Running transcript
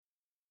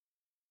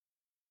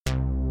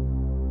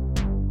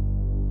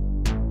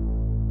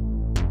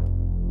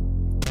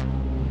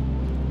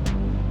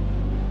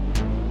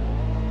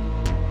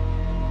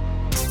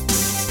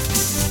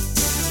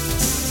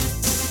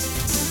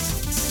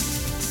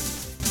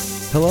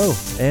Hello,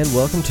 and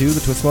welcome to the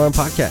Twist My Arm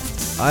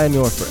Podcast. I am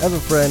your forever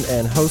friend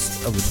and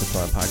host of the Twist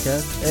My Arm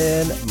Podcast,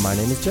 and my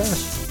name is Josh.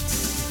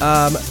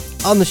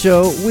 On the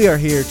show, we are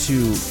here to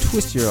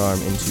twist your arm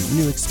into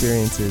new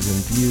experiences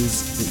and views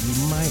that you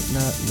might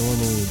not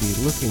normally be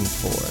looking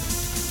for.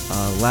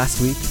 Last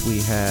week, we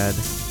had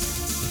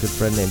a good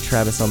friend named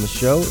Travis on the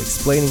show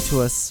explaining to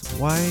us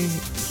why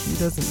he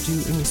doesn't do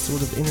any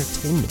sort of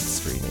entertainment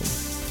streaming.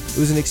 It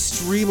was an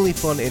extremely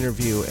fun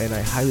interview, and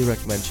I highly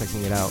recommend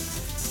checking it out.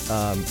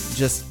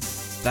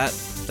 Just that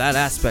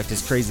aspect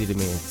is crazy to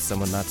me,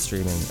 someone not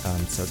streaming.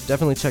 So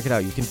definitely check it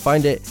out. You can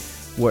find it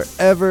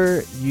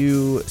wherever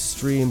you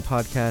stream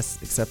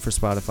podcasts, except for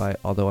Spotify,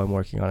 although I'm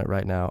working on it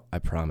right now, I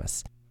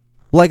promise.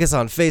 Like us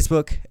on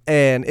Facebook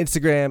and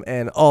Instagram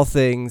and all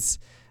things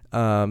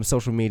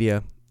social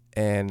media,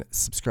 and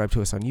subscribe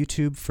to us on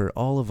YouTube for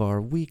all of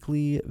our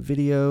weekly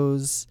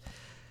videos.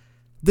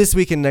 This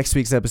week and next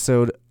week's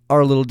episode are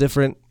a little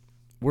different.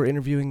 We're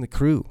interviewing the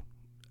crew.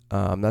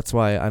 That's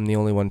why I'm the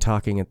only one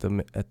talking at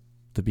the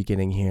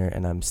beginning here,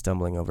 and I'm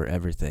stumbling over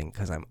everything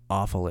because I'm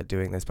awful at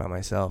doing this by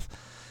myself.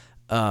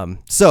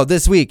 So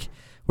this week,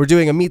 we're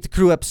doing a Meet the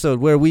Crew episode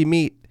where we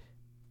meet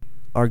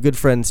our good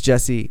friends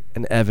Jesse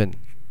and Evan.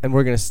 And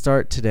we're going to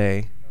start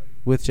today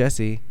with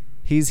Jesse.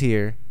 He's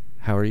here.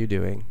 How are you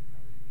doing?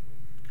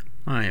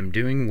 I am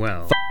doing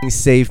well.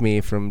 Save me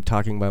from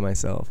talking by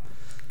myself.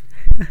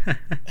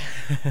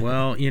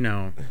 Well, you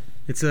know,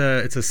 it's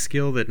a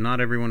skill that not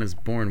everyone is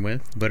born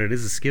with, but it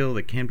is a skill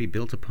that can be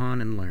built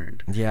upon and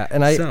learned. Yeah,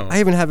 and I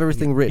even have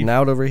everything written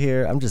out over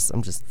here. I'm just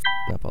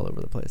up all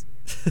over the place.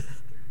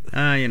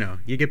 You know,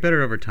 you get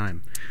better over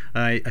time.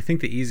 I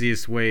think the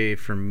easiest way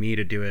for me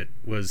to do it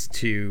was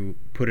to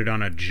put it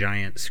on a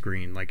giant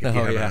screen. Like if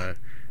you have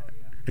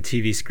a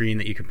TV screen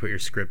that you can put your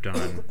script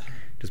on,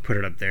 just put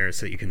it up there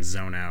so that you can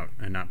zone out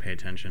and not pay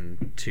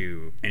attention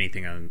to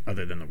anything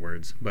other than the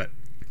words. But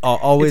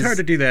it's hard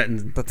to do that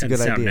and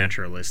sound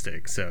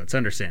naturalistic, so it's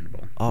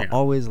understandable.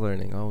 Always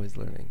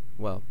learning.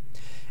 Well,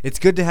 it's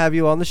good to have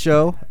you on the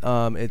show.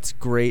 It's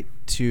great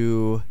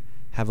to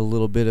have a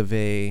little bit of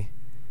a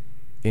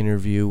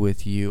interview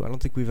with you. I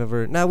don't think we've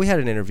ever... No, we had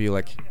an interview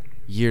like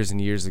years and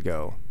years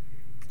ago.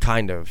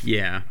 Kind of.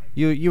 Yeah.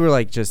 You were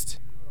like just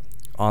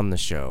on the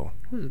show.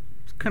 It was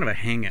kind of a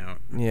hangout.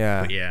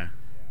 Yeah. But yeah.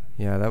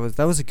 Yeah,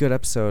 that was a good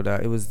episode.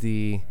 It was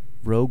the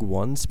Rogue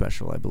One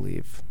special, I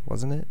believe.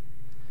 Wasn't it?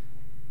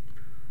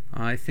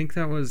 I think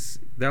that was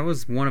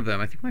one of them.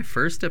 I think my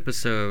first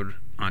episode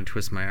on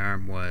Twist My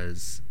Arm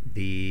was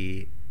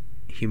the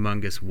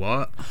Humongous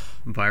What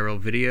viral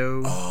video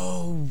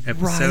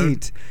episode.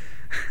 Right.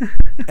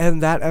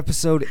 And that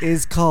episode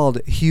is called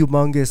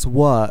Humongous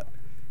What.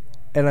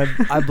 And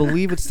I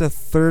believe it's the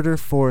third or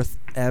fourth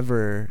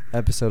ever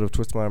episode of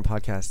Twist My Arm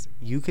Podcast.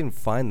 You can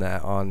find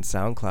that on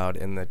SoundCloud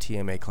in the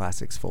TMA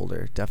Classics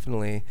folder.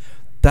 Definitely.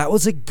 That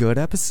was a good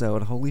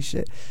episode. Holy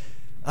shit.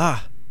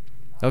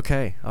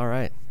 Okay. All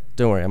right.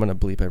 Don't worry, I'm going to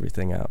bleep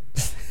everything out.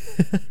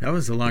 That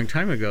was a long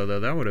time ago, though.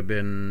 That would have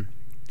been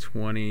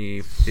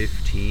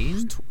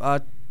 2015?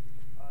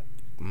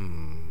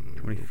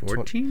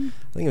 2014?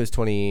 I think it was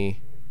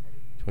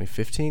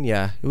 2015.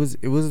 Yeah, it was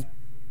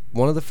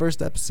one of the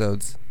first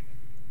episodes.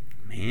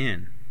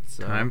 Man,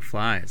 time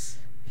flies.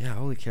 Yeah,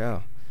 holy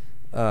cow.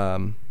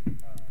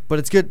 But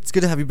it's good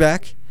to have you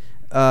back.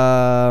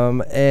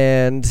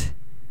 And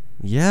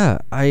yeah,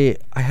 I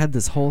had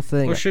this whole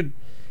thing. Well,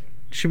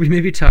 should we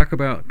maybe talk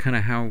about kind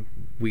of how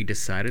we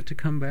decided to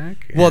come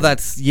back? Well,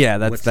 that's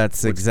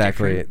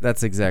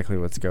exactly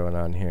what's going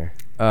on here.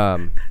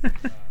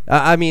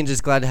 I mean,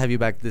 just glad to have you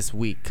back this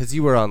week because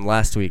you were on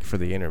last week for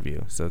the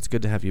interview, so it's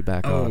good to have you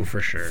back on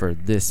for sure for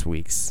this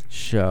week's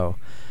show.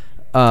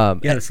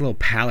 It's a little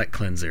palate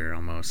cleanser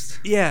almost.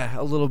 Yeah,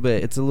 a little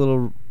bit. It's a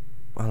little,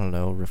 I don't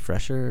know,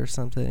 refresher or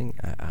something.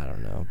 I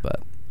don't know,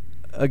 but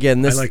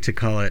again, I like to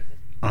call it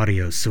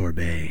audio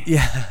sorbet.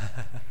 Yeah.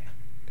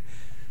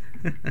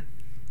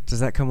 Does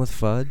that come with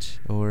fudge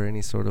or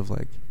any sort of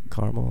like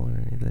caramel or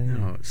anything?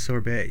 No,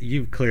 sorbet.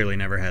 You've clearly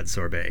never had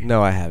sorbet.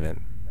 No, I haven't.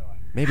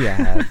 Maybe I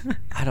have.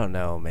 I don't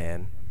know,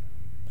 man.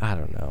 I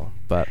don't know.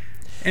 But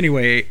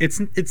anyway, it's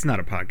not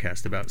a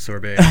podcast about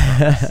sorbet.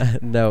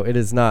 No, it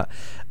is not.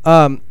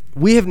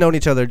 We have known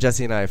each other,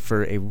 Jesse and I,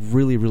 for a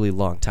really, really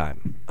long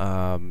time.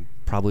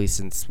 Probably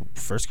since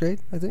first grade,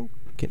 I think.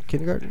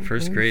 Kindergarten?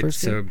 First grade.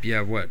 So,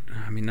 yeah, what?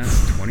 I mean,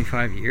 that's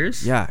 25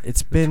 years? Yeah,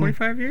 it's been...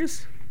 25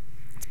 years?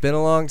 It's been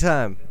a long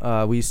time.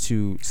 We used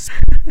to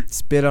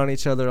spit on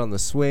each other on the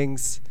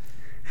swings.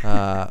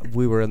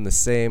 We were in the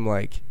same,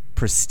 like,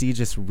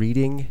 prestigious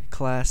reading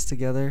class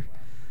together.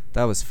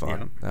 That was fun.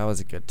 Yeah. That was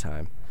a good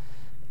time.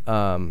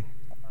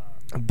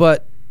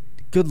 But,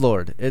 good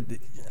Lord.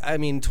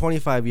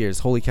 25 years,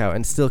 holy cow,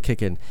 and still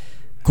kicking.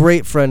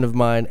 Great friend of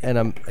mine, and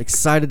I'm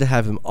excited to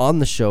have him on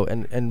the show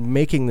and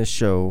making this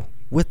show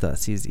with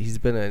us. He's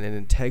been an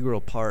integral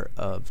part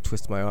of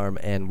Twist My Arm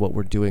and what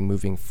we're doing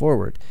moving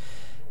forward.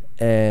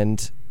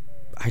 And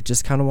I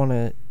just kind of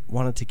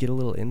wanted to get a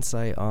little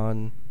insight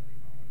on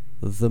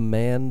the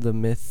man, the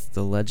myth,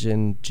 the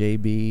legend,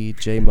 JB,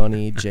 J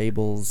Money,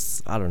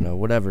 Jables, I don't know,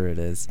 whatever it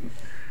is.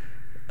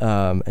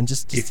 And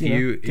just get to know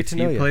you. If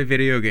you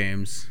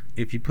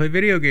play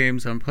video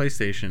games on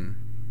PlayStation,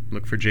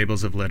 look for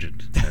Jables of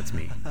Legend. That's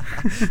me.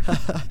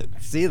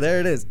 See, there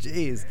it is.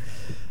 Jeez.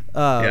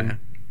 Yeah.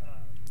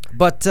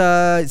 But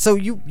so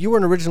you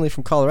weren't originally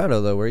from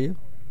Colorado, though, were you?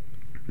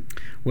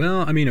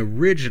 Well, I mean,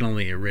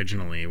 originally,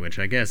 which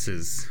I guess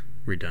is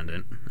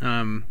redundant.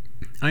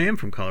 I am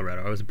from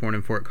Colorado. I was born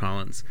in Fort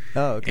Collins.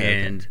 Oh,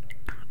 okay. And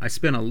I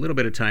spent a little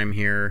bit of time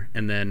here,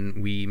 and then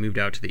we moved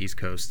out to the East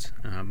Coast.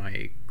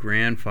 My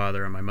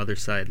grandfather on my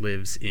mother's side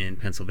lives in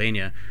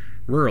Pennsylvania,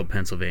 rural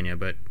Pennsylvania,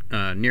 but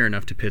near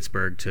enough to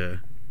Pittsburgh to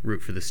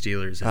root for the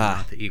Steelers and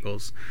not the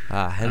Eagles.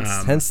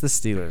 Hence the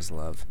Steelers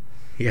love.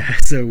 Yeah,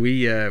 so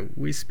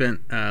we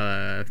spent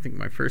I think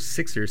my first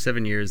 6 or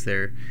 7 years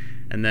there,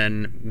 and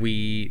then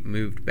we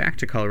moved back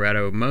to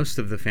Colorado. Most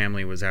of the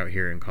family was out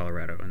here in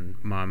Colorado, and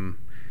Mom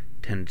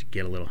tended to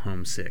get a little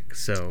homesick,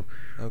 so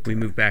we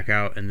moved back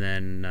out. And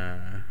then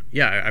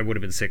I would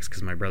have been 6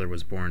 because my brother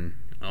was born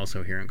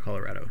also here in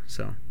Colorado.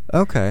 So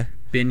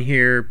been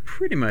here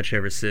pretty much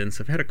ever since.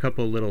 I've had a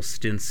couple little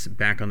stints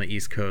back on the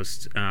East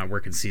Coast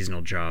working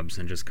seasonal jobs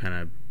and just kind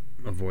of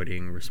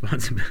avoiding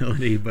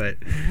responsibility, but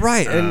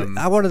right. And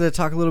I wanted to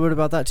talk a little bit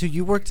about that too.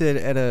 You worked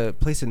at a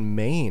place in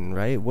Maine,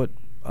 right? What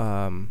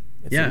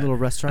it's a little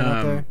restaurant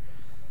out there.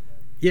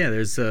 Yeah,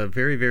 there's a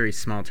very, very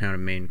small town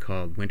in Maine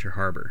called Winter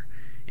Harbor,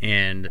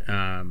 and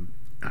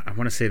I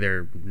want to say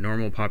their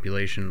normal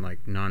population,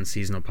 like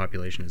non-seasonal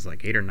population, is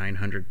like 800 or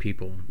 900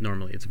 people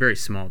normally. It's a very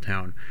small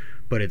town,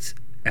 but it's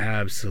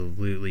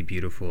absolutely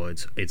beautiful.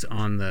 It's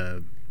on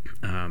the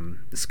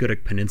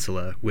Schoodic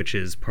Peninsula, which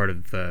is part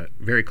of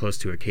very close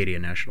to Acadia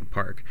National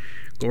Park.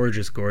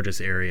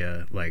 Gorgeous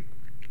area, like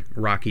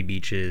rocky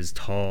beaches,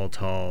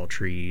 tall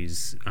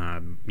trees,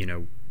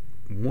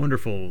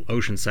 wonderful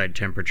oceanside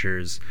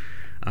temperatures.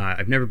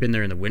 I've never been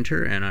there in the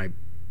winter, and I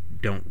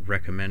don't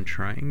recommend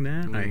trying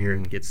that. I hear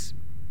it gets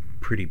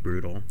pretty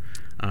brutal.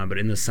 But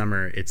in the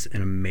summer, it's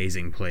an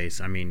amazing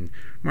place. I mean,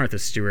 Martha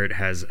Stewart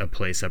has a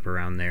place up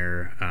around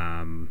there.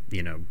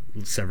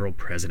 Several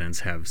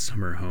presidents have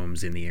summer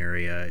homes in the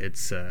area.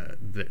 It's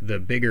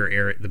the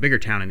bigger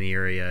town in the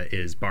area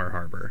is Bar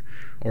Harbor,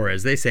 or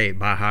as they say,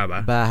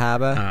 Bahaba.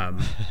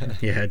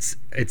 Yeah,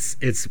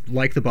 it's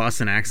like the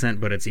Boston accent,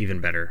 but it's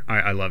even better.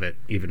 I love it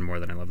even more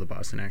than I love the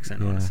Boston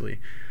accent, honestly.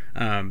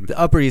 The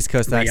Upper East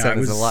Coast accent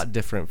is a lot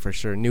different for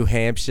sure. New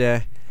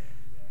Hampshire.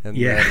 And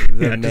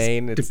the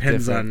Maine, it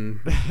depends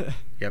different.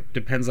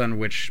 Depends on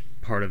which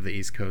part of the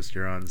East Coast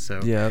you're on. So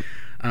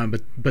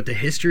but the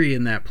history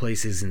in that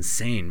place is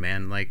insane,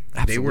 man. Like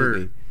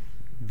Absolutely.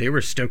 they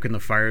were stoking the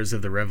fires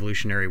of the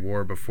Revolutionary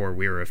War before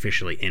we were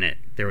officially in it.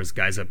 There was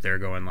guys up there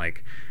going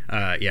like,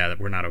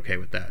 we're not okay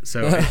with that.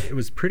 So it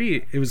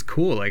was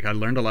cool. Like I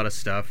learned a lot of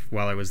stuff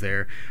while I was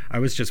there. I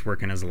was just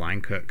working as a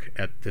line cook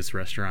at this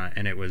restaurant,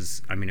 and it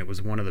was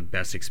one of the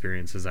best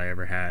experiences I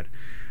ever had.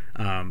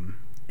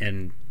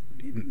 And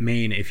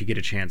Maine, if you get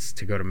a chance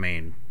to go to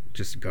Maine,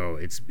 just go.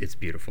 It's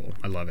beautiful.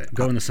 I love it.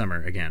 Go in the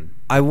summer again.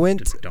 Don't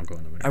go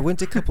in the winter. I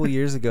went a couple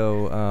years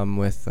ago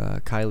with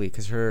Kylie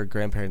because her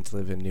grandparents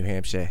live in New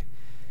Hampshire,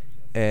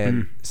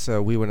 and so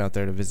we went out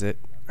there to visit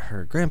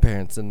her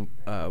grandparents, and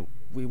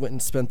we went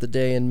and spent the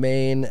day in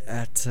Maine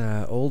at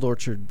Old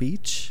Orchard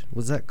Beach.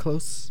 Was that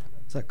close?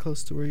 Is that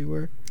close to where you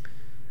were?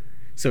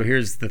 So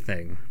here's the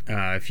thing.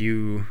 If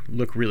you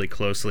look really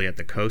closely at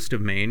the coast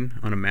of Maine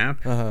on a map,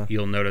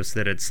 you'll notice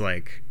that it's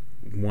like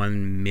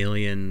 1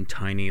 million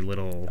tiny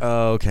little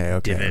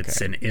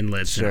divots and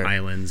inlets and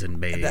islands and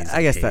bays.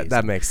 I guess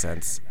that makes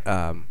sense.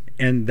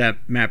 And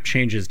that map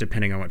changes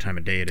depending on what time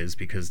of day it is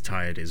because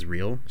tide is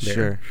real there.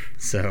 Sure.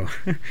 So,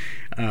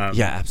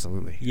 yeah,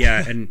 absolutely.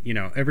 Yeah, and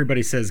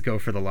everybody says go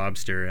for the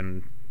lobster,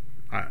 and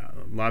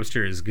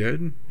lobster is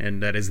good,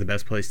 and that is the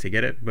best place to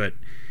get it. But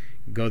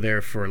go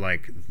there for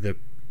like the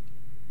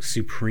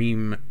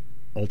supreme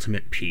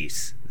ultimate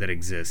peace that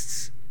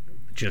exists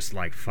just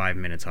like 5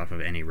 minutes off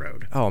of any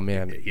road. Oh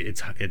man,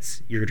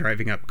 it's you're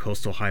driving up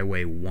Coastal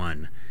Highway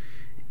 1,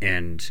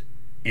 and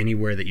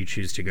anywhere that you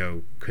choose to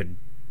go could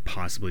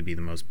possibly be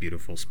the most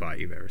beautiful spot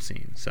you've ever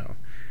seen. So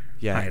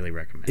yeah, highly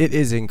recommend it.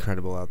 Is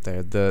incredible out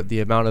there. The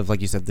amount of,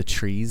 like you said, the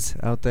trees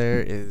out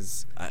there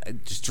is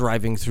just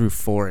driving through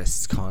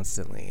forests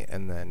constantly,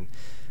 and then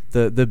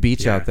the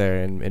beach out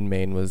there in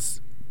Maine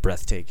was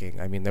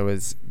breathtaking. I mean,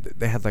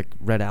 they had like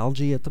red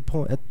algae at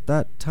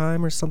that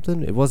time or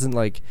something. It wasn't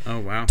like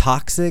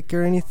toxic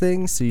or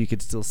anything, so you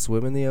could still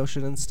swim in the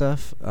ocean and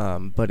stuff.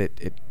 But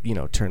it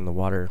turned the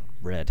water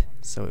red,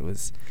 so it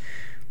was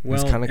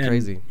kind of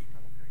crazy.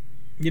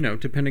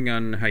 Depending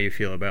on how you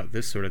feel about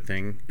this sort of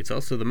thing, it's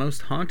also the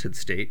most haunted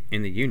state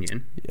in the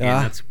Union, and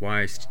that's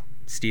why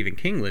Stephen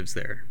King lives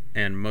there,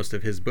 and most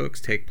of his books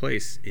take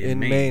place in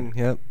Maine.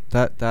 Yep,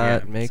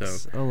 that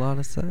makes a lot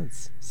of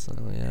sense.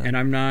 So yeah, and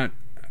I'm not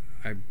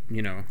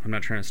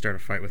trying to start a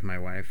fight with my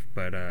wife,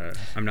 but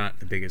I'm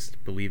not the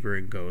biggest believer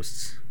in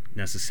ghosts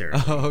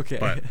necessarily. Oh, okay.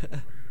 But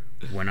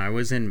when I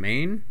was in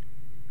Maine,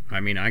 I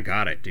mean, I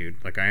got it, dude.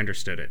 Like, I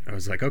understood it. I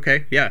was like,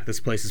 okay, yeah, this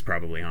place is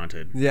probably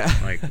haunted. Yeah.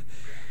 Like,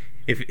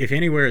 if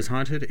anywhere is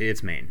haunted,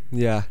 it's Maine.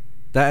 Yeah.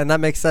 That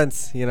makes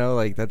sense, you know,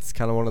 like that's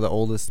kind of one of the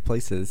oldest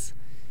places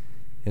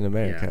in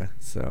America. Yeah.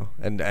 So,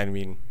 and I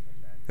mean,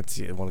 it's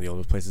one of the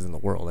oldest places in the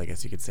world, I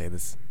guess you could say.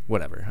 This,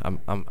 whatever.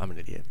 I'm an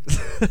idiot.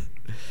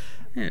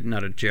 Yeah,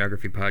 not a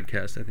geography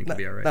podcast. I think you'll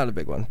be all right. Not a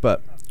big one,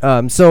 but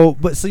so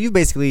you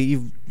basically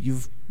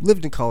you've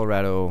lived in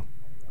Colorado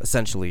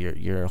essentially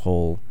your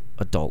whole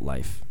adult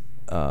life.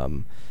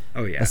 Oh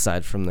yeah.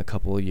 Aside from the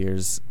couple of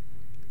years,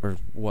 or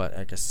what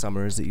I guess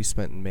summers that you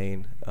spent in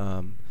Maine.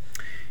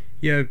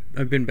 Yeah,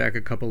 I've been back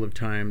a couple of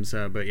times,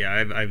 but yeah,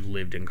 I've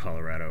lived in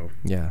Colorado.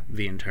 Yeah.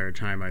 The entire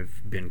time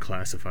I've been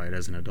classified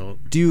as an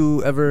adult. Do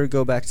you ever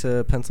go back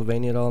to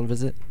Pennsylvania at all and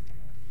visit?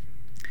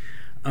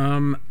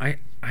 I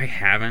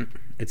haven't.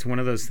 It's one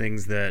of those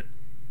things that,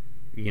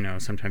 you know,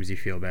 sometimes you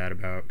feel bad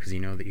about because you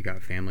know that you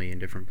got family in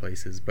different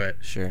places. But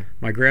sure.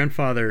 My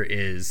grandfather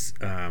is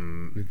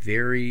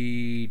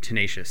very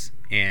tenacious,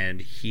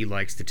 and he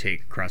likes to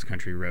take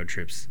cross-country road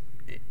trips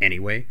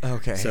anyway.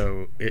 Okay.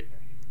 So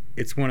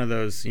it's one of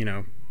those, you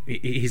know,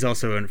 he's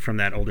also from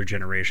that older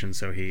generation,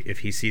 so if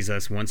he sees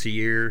us once a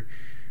year,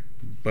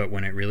 but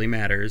when it really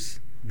matters,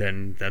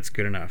 then that's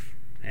good enough.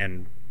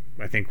 And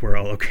I think we're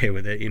all okay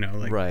with it, you know,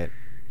 like right.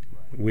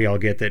 We all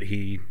get that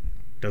he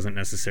doesn't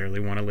necessarily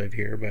want to live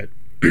here, but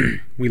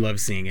we love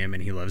seeing him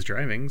and he loves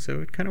driving, so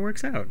it kind of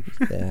works out.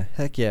 Yeah,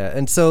 heck yeah.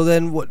 And so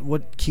then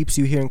what keeps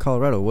you here in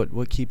Colorado?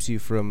 What keeps you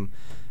from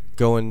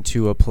going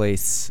to a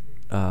place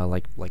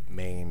like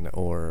Maine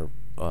or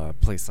a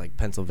place like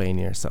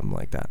Pennsylvania or something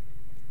like that?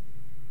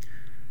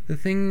 The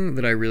thing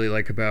that I really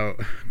like about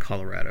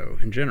Colorado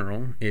in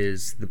general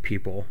is the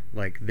people.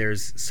 Like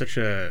there's such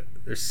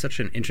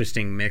an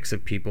interesting mix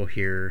of people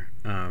here,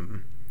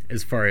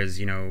 as far as,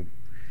 you know,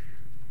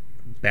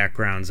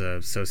 backgrounds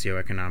of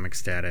socioeconomic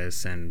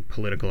status and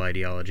political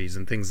ideologies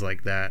and things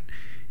like that.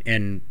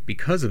 And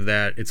because of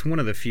that, it's one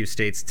of the few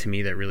states to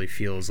me that really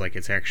feels like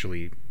it's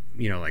actually,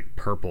 you know, like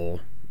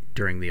purple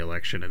during the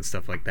election and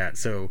stuff like that.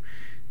 So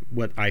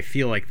what I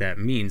feel like that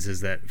means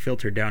is that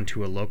filtered down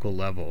to a local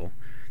level,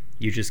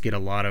 you just get a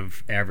lot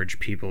of average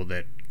people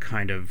that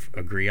kind of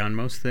agree on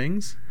most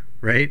things,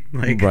 right?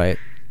 Like right.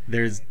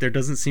 There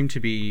doesn't seem to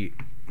be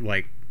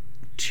like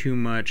too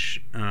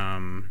much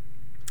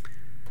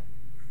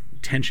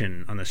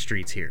tension on the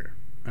streets here,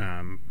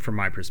 from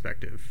my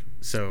perspective.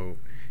 So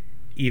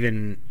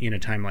even in a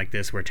time like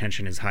this where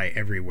tension is high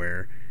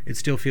everywhere, it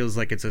still feels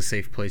like it's a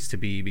safe place to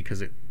be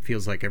because it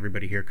feels like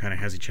everybody here kind of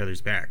has each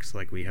other's backs.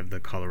 Like we have the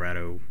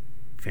Colorado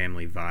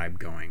family vibe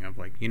going of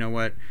like, you know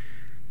what,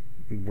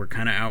 we're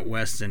kind of out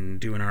west and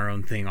doing our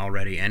own thing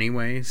already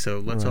anyway, so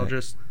let's all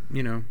just,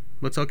 you know,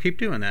 let's all keep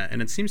doing that.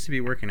 And it seems to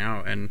be working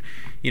out. And,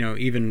 you know,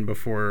 even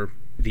before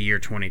the year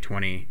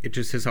 2020, it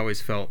just has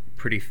always felt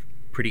pretty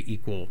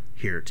equal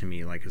here to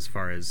me, like as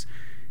far as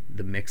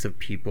the mix of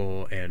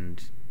people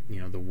and, you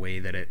know, the way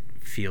that it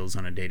feels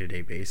on a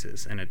day-to-day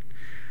basis. And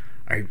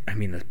I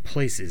mean, the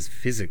place is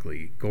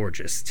physically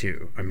gorgeous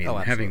too. I mean,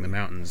 having the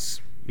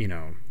mountains, you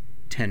know,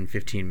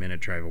 10-15 minute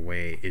drive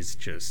away is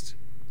just,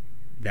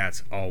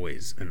 that's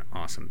always an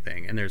awesome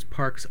thing. And there's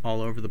parks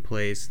all over the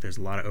place. There's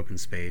a lot of open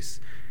space.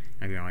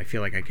 You know, I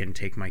feel like I can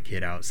take my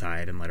kid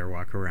outside and let her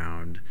walk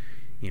around.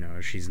 You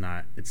know, it's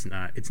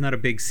not a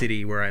big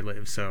city where I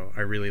live, so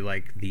I really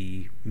like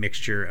the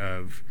mixture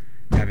of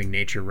having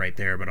nature right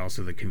there, but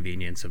also the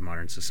convenience of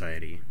modern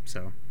society.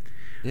 So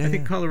yeah, I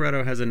think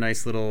Colorado has a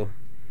nice little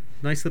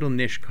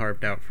niche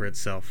carved out for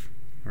itself,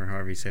 or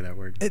however you say that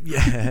word.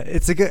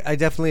 I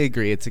definitely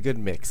agree. It's a good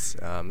mix.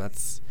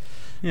 That's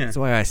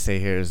why I stay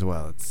here as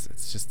well.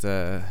 It's just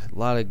a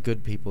lot of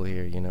good people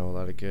here, you know, a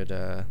lot of good,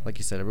 like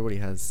you said,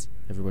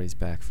 everybody's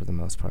back for the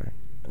most part.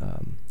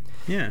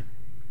 Yeah.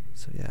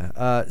 So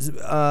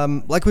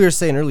yeah, like we were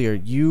saying earlier,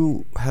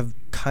 you have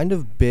kind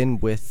of been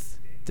with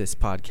this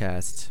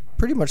podcast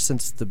pretty much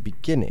since the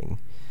beginning.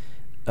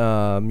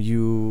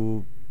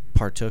 You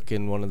partook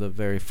in one of the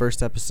very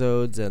first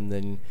episodes, and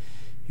then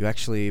you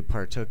actually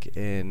partook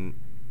in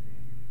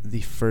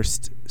the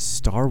first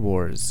Star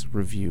Wars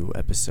review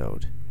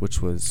episode,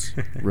 which was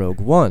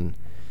Rogue One.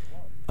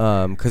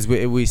 Because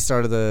we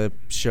started the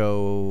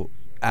show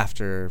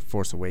after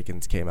Force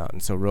Awakens came out,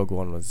 and so Rogue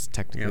One was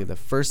technically the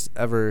first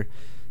ever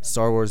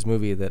Star Wars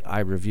movie that I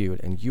reviewed,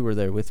 and you were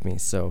there with me,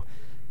 so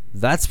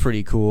that's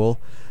pretty cool.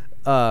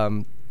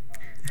 But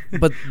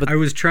I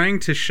was trying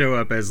to show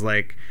up as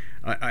like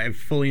I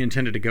fully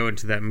intended to go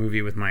into that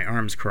movie with my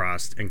arms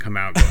crossed and come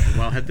out going,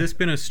 well, had this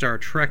been a Star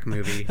Trek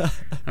movie,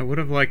 I would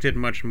have liked it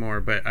much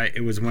more. But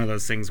it was one of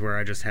those things where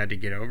I just had to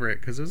get over it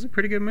because it was a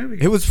pretty good movie.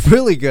 It was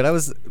really good. I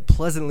was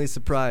pleasantly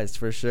surprised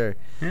for sure.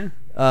 Yeah.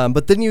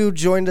 But then you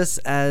joined us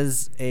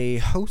as a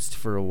host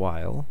for a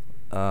while,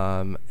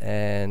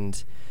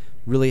 and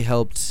really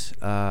helped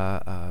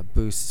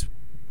boost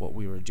what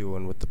we were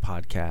doing with the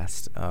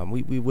podcast.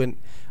 We went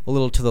a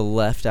little to the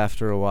left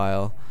after a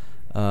while,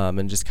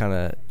 and just kind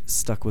of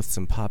stuck with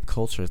some pop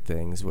culture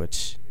things,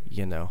 which,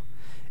 you know,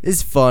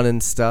 is fun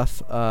and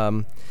stuff.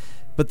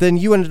 But then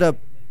you ended up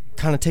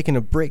kind of taken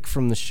a break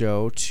from the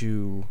show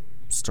to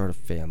start a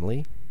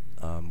family,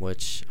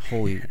 which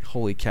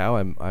holy cow,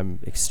 I'm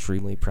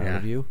extremely proud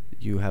of you.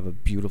 You have a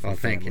beautiful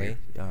family.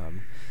 Thank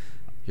you.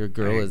 Your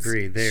girl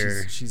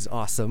she's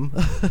awesome.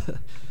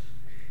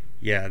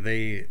 Yeah,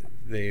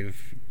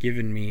 they've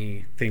given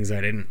me things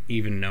I didn't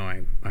even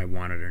know I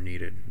wanted or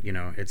needed. You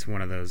know, it's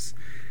one of those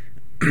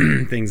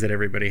things that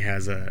everybody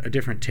has a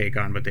different take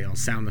on, but they all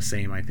sound the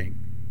same, I think.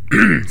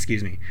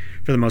 Excuse me.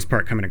 For the most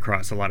part, coming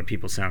across, a lot of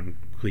people sound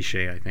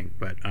cliche, I think,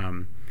 but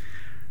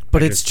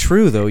it's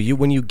true though.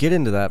 When you get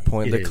into that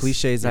point, the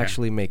cliches yeah.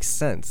 actually make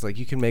sense. Like,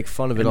 you can make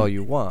fun of it all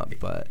you want,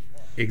 but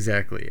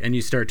exactly, and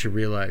you start to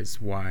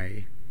realize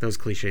why those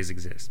cliches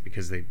exist,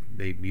 because they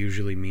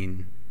usually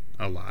mean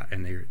a lot,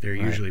 and they're right.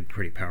 usually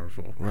pretty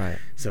powerful. Right.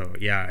 So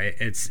yeah,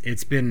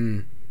 it's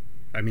been,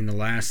 I mean, the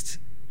last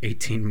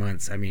 18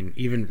 months, I mean,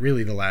 even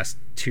really the last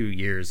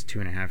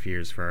 2.5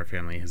 years for our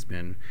family has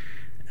been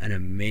an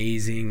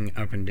amazing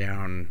up and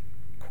down,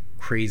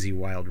 crazy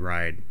wild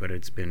ride, but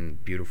it's been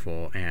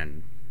beautiful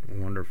and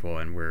wonderful,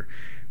 and we're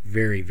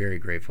very, very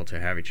grateful to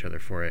have each other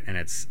for it. And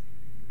it's,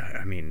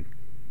 I mean,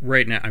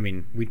 right now, I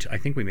mean, I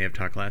think we may have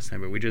talked last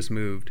time, but we just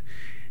moved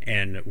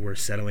and we're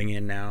settling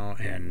in now,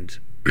 and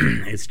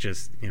it's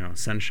just, you know,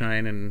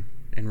 sunshine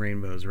and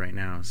rainbows right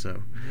now.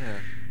 So yeah,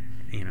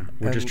 you know,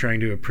 we're just trying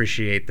to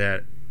appreciate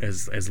that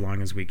as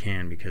long as we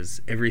can,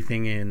 because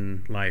everything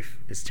in life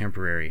is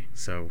temporary.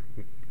 So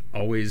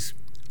always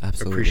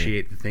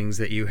appreciate the things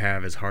that you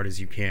have as hard as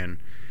you can,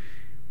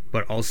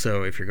 but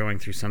also, if you're going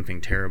through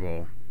something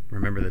terrible,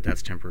 remember that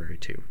that's temporary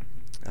too.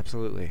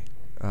 Absolutely.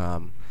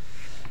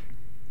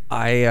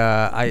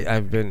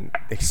 I've been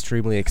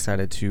extremely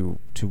excited to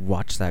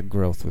watch that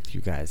growth with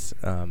you guys.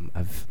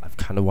 I've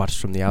kind of watched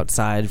from the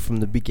outside from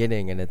the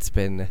beginning, and it's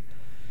been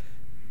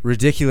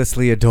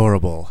ridiculously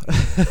adorable.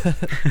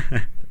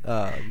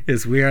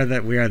 Yes, we are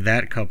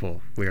that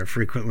couple. We are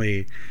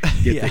frequently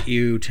get the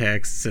ew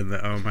texts and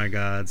the oh my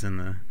gods and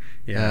the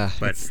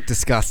but it's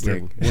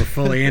disgusting. We're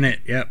fully in it.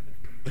 Yep,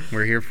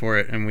 we're here for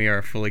it, and we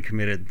are fully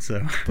committed.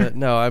 So, but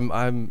no,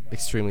 I'm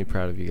extremely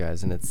proud of you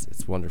guys, and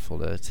it's wonderful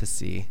to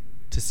see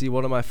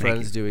one of my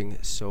friends doing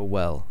so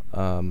well.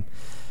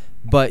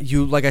 But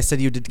you, like I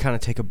said, you did kind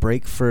of take a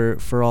break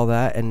for all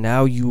that, and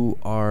now you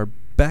are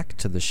back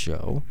to the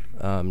show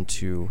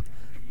to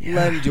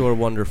lend your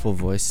wonderful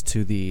voice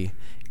to the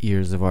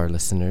ears of our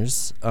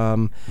listeners.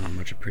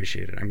 Much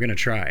appreciated. I'm gonna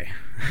try.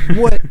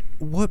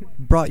 What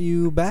brought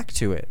you back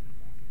to it?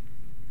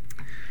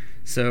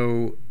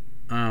 So,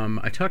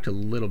 I talked a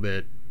little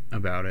bit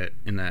about it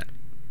in that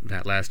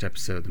last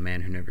episode, The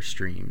Man Who Never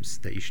Streams,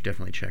 that you should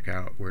definitely check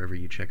out wherever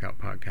you check out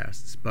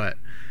podcasts. But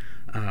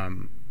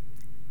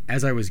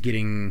as I was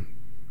getting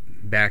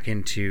back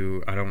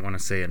into, I don't want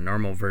to say a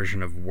normal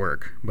version of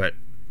work, but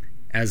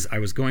as I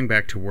was going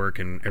back to work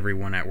and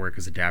everyone at work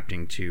is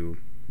adapting to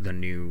the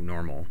new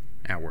normal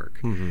at work,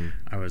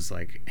 I was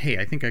like, hey,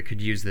 I think I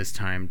could use this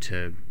time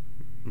to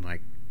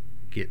like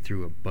get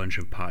through a bunch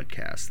of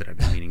podcasts that I've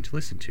been meaning to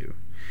listen to.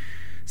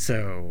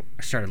 So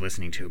I started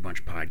listening to a bunch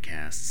of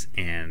podcasts,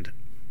 and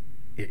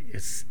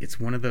it's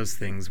one of those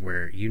things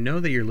where you know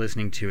that you're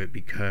listening to it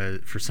because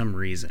for some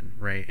reason,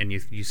 right? And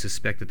you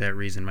suspect that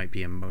reason might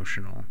be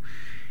emotional.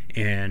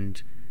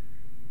 And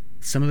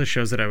some of the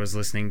shows that I was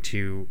listening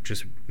to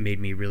just made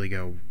me really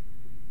go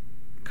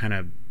kind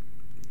of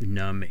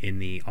numb in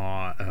the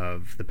awe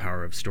of the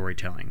power of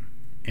storytelling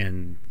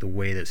and the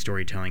way that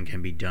storytelling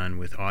can be done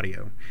with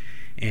audio.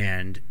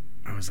 And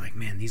I was like,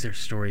 man, these are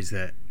stories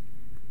that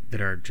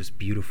are just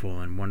beautiful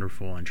and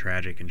wonderful and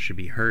tragic and should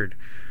be heard.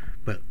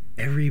 But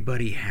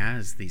everybody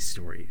has these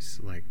stories.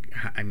 Like,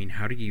 I mean,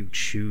 how do you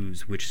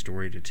choose which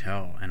story to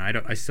tell? And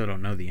I still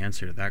don't know the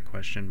answer to that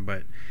question,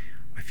 but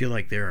I feel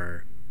like there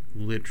are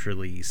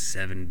literally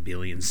 7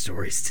 billion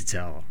stories to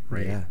tell,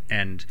 right? Yeah.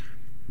 And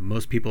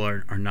most people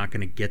are not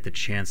going to get the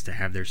chance to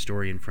have their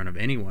story in front of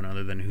anyone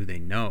other than who they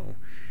know.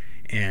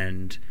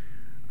 And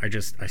I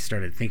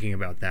started thinking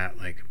about that,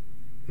 like,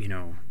 you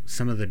know,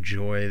 some of the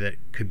joy that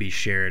could be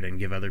shared and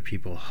give other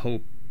people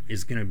hope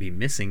is going to be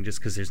missing just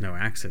because there's no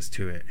access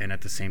to it. And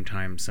at the same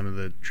time, some of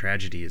the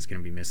tragedy is going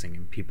to be missing,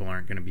 and people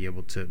aren't going to be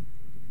able to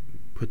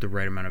put the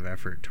right amount of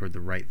effort toward the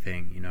right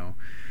thing, you know?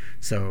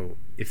 So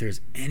if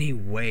there's any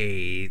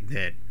way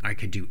that I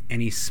could do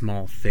any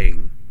small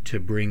thing to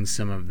bring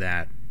some of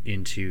that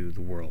into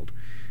the world,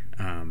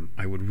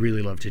 I would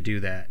really love to do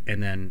that.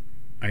 And then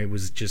it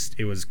was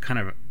kind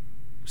of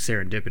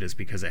serendipitous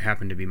because it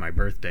happened to be my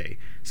birthday.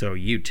 So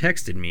you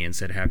texted me and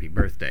said happy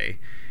birthday,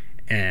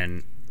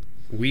 and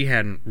we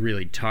hadn't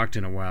really talked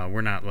in a while.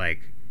 We're not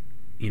like,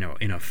 you know,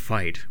 in a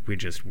fight. We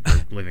just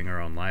were living our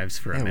own lives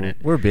for a minute.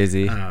 We're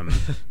busy.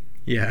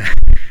 Yeah.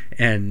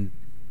 And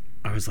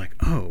I was like,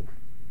 oh,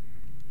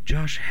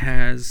 Josh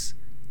has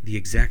the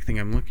exact thing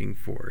I'm looking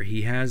for.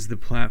 He has the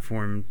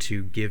platform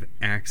to give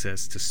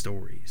access to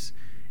stories,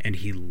 and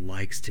he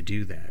likes to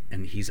do that,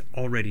 and he's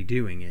already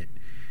doing it.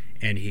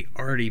 And he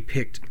already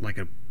picked like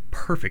a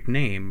perfect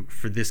name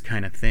for this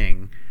kind of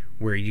thing,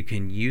 where you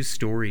can use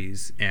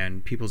stories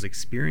and people's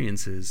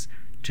experiences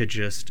to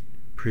just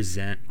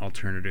present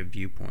alternative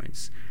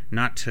viewpoints,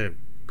 not to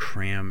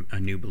cram a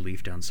new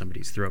belief down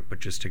somebody's throat, but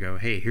just to go,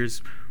 hey,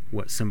 here's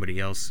what somebody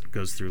else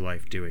goes through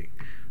life doing.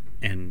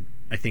 And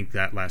I think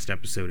that last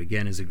episode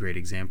again is a great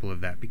example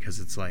of that, because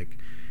it's like,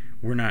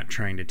 we're not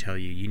trying to tell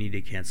you need to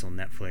cancel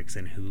Netflix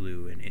and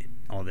Hulu and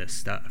all this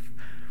stuff,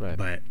 right?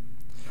 But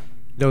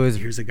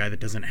here's a guy that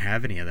doesn't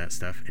have any of that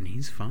stuff, and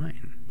he's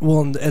fine.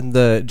 Well, and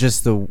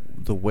the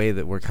way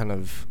that we're kind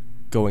of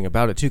going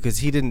about it too, because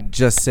he didn't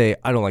just say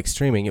I don't like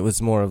streaming. It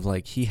was more of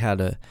like he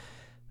had a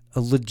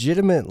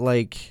legitimate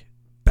like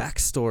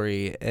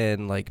backstory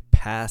and like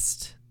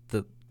past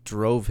that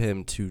drove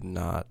him to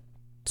not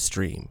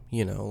stream.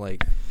 You know,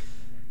 like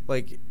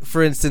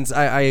for instance,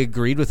 I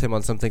agreed with him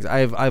on some things.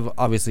 I've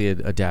obviously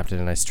adapted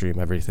and I stream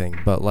everything,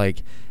 but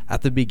like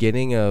at the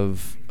beginning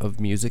of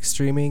music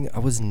streaming, I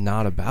was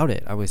not about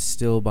it. I was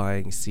still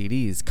buying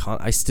CDs.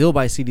 I still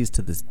buy CDs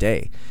to this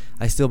day.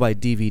 I still buy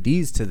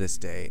DVDs to this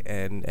day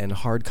and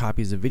hard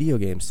copies of video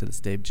games to this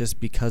day, just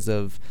because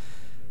of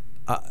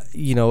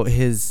you know,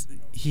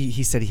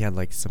 he said he had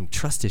like some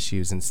trust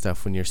issues and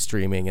stuff when you're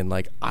streaming, and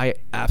like I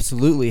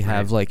absolutely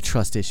have like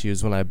trust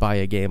issues when I buy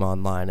a game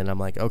online, and I'm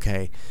like,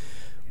 okay,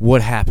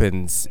 what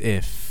happens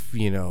if,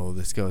 you know,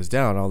 this goes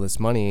down? All this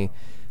money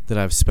that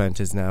I've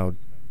spent is now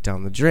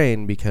down the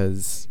drain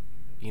because,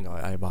 you know,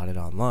 I bought it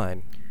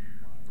online.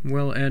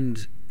 Well,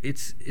 and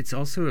it's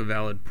also a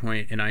valid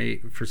point, and I,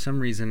 for some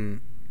reason,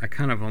 I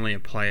kind of only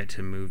apply it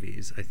to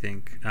movies, I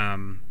think,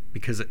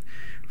 because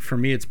for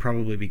me it's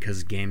probably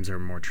because games are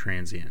more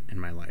transient in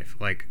my life.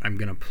 Like, I'm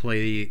going to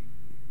play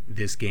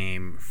this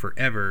game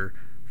forever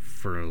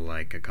for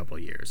like a couple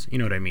years. You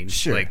know what I mean?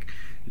 Sure. Like,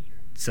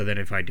 so that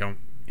if I don't,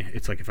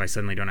 it's like if I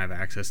suddenly don't have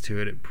access to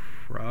it, it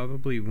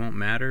probably won't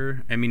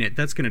matter. I mean,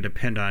 that's going to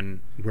depend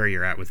on where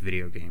you're at with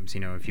video games.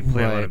 You know, if you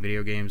play a lot of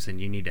video games and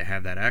you need to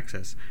have that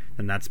access,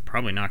 then that's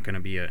probably not going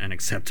to be an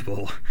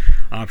acceptable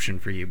option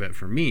for you. But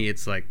for me,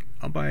 it's like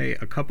I'll buy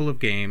a couple of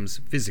games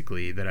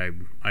physically that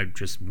I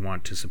just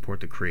want to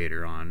support the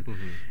creator on.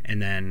 Mm-hmm.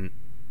 And then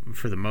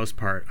for the most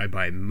part, I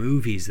buy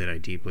movies that I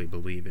deeply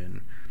believe in.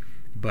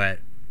 But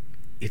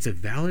it's a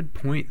valid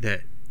point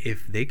that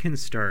if they can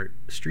start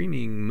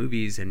streaming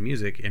movies and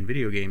music and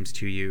video games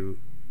to you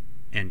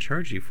and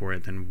charge you for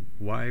it, then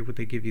why would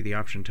they give you the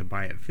option to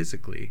buy it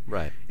physically?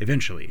 Right.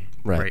 Eventually.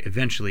 Right.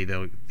 Eventually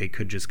they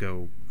could just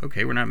go,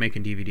 okay, we're not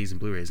making DVDs and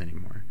Blu-rays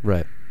anymore.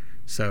 Right.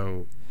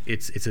 So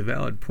it's a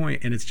valid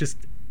point, and it's just,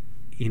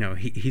 you know,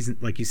 he's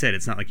like you said,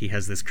 it's not like he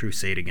has this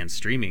crusade against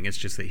streaming. It's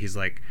just that he's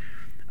like,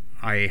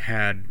 I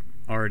had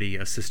already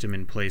a system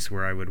in place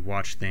where I would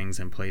watch things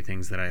and play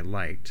things that I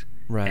liked.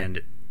 Right.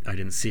 And I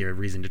didn't see a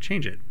reason to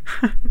change it.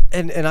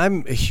 and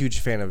I'm a huge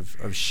fan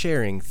of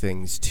sharing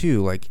things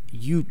too. Like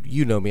you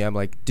know me, I'm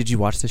like, did you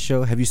watch this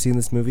show? Have you seen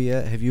this movie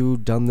yet? Have you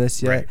done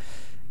this yet? Right.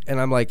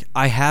 And I'm like,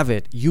 I have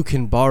it. You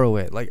can borrow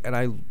it. Like, and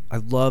I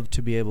love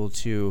to be able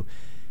to,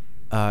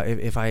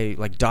 if I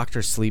like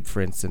Dr. Sleep,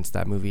 for instance,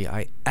 that movie,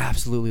 I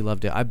absolutely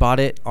loved it. I bought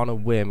it on a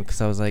whim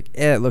because I was like,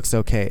 it looks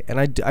okay.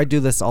 And I do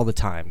this all the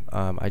time.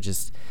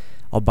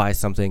 I'll buy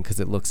something because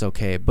it looks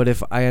okay. But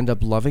if I end up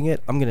loving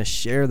it, I'm going to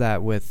share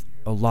that with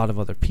a lot of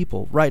other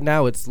people. Right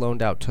now, it's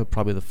loaned out to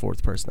probably the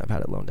fourth person I've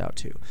had it loaned out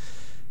to.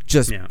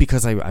 Just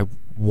because I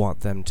want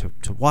them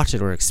to watch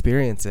it or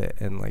experience it.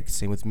 And like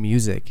same with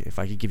music. If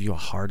I could give you a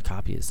hard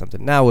copy of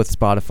something. Now with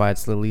Spotify,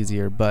 it's a little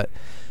easier. But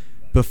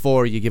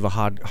before, you give a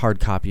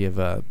hard copy of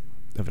an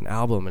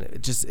album. And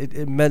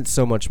it meant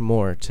so much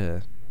more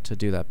to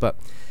do that. But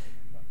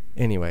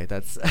anyway,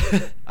 that's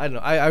I don't know.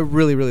 I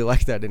really, really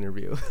like that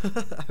interview.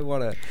 I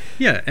want to.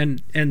 Yeah,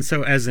 and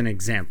so as an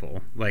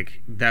example,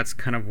 like that's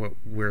kind of what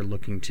we're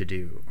looking to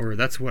do, or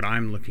that's what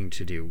I'm looking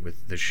to do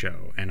with the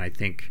show. And I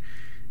think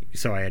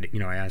so. I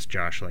asked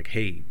Josh, like,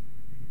 hey,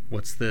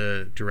 what's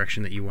the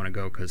direction that you want to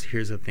go? Because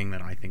here's a thing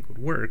that I think would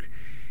work,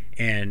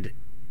 and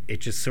it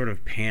just sort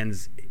of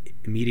pans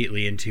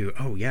immediately into,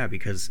 oh yeah,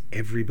 because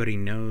everybody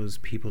knows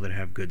people that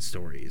have good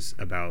stories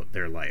about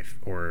their life,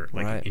 or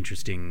like an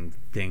interesting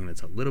thing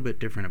that's a little bit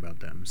different about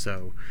them.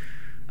 So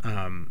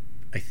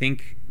I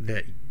think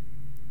that,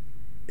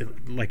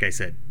 like I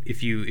said,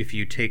 if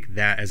you take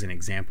that as an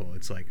example,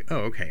 it's like, oh,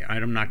 okay,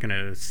 I'm not going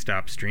to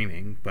stop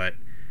streaming, but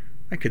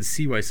I could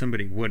see why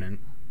somebody wouldn't.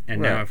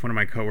 And now if one of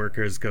my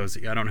coworkers goes,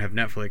 I don't have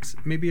Netflix,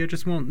 maybe I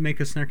just won't make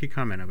a snarky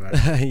comment about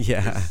it.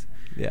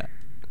 Yeah.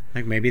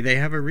 Like, maybe they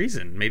have a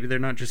reason. Maybe they're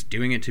not just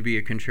doing it to be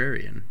a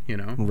contrarian, you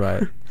know?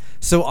 Right.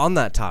 So on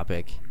that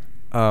topic,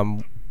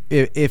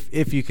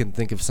 if you can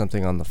think of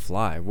something on the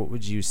fly, what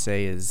would you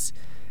say is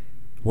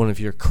one of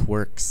your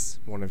quirks,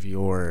 one of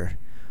your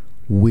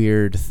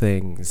weird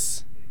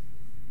things?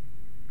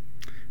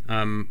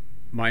 Mine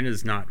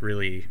is not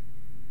really,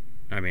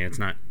 I mean, it's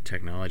not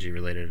technology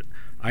related.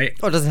 It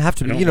doesn't have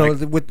to be. You know,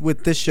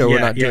 with this show,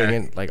 we're not doing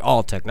it like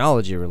all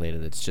technology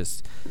related. It's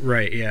just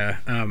right. Yeah.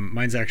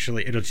 Mine's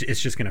actually it's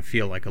just gonna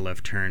feel like a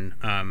left turn.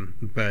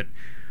 But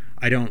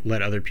I don't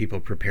let other people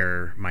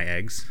prepare my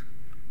eggs.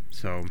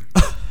 So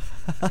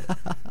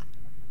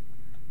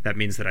that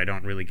means that I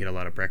don't really get a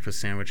lot of breakfast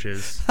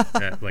sandwiches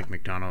at like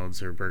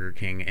McDonald's or Burger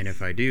King, and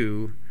if I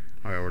do,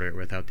 I order it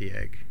without the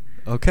egg.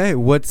 Okay,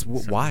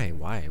 why?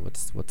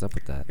 What's up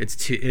with that? It's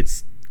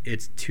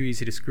too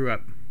easy to screw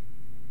up.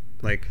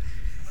 Like,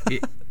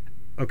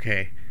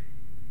 okay,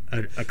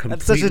 a completely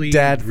That's such a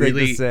dad thing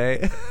to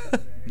say.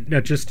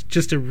 No,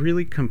 just a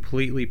really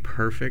completely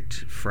perfect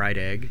fried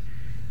egg,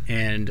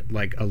 and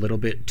like a little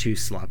bit too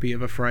sloppy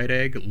of a fried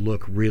egg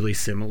look really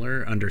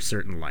similar under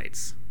certain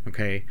lights.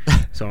 Okay,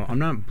 so I'm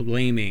not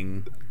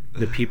blaming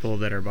the people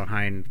that are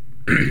behind.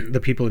 The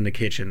people in the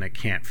kitchen that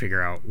can't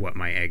figure out what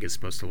my egg is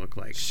supposed to look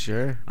like.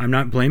 Sure. I'm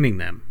not blaming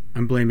them.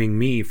 I'm blaming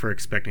me for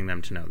expecting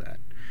them to know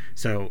that.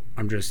 So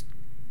I'm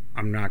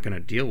not going to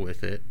deal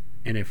with it.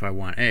 And if I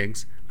want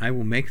eggs, I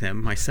will make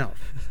them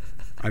myself.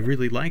 I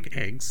really like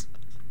eggs,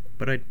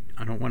 but I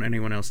don't want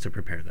anyone else to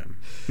prepare them.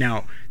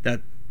 Now,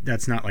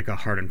 that's not like a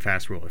hard and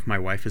fast rule. If my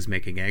wife is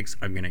making eggs,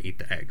 I'm going to eat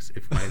the eggs.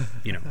 If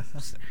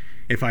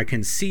if I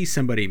can see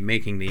somebody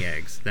making the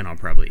eggs, then I'll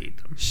probably eat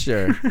them.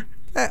 Sure.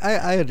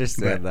 I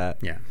understand that.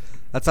 Yeah.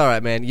 That's all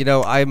right, man. You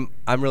know, I'm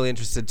really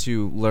interested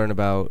to learn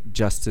about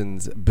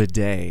Justin's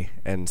bidet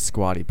and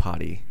squatty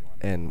potty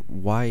and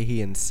why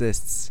he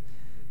insists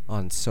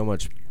on so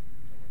much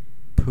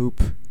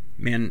poop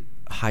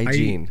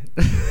hygiene.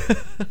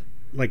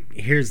 Like,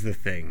 here's the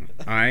thing.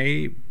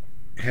 I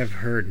have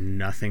heard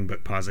nothing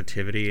but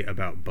positivity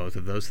about both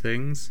of those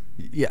things.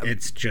 Yeah.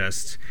 It's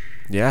just...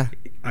 Yeah.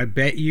 I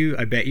bet you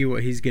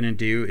what he's going to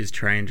do is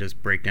try and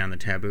just break down the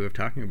taboo of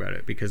talking about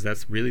it, because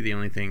that's really the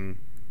only thing,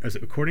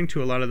 according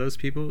to a lot of those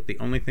people, the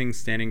only thing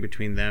standing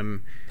between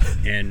them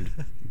and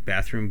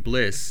bathroom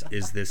bliss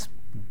is this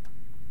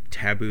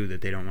taboo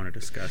that they don't want to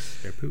discuss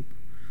their poop.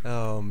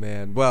 Oh,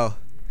 man. Well,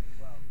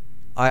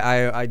 I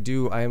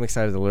am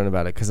excited to learn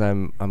about it because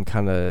I'm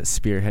kind of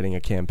spearheading a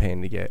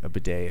campaign to get a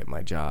bidet at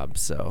my job,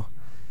 so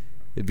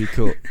it'd be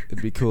cool.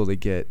 It'd be cool to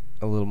get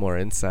a little more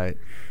insight.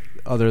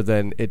 Other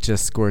than it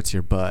just squirts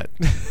your butt.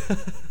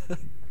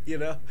 You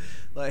know?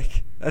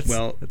 Like, that's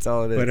all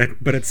it is.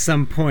 But at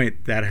some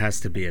point, that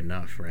has to be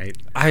enough, right?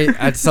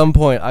 At some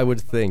point, I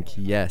would think,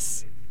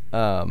 yes.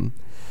 Awesome.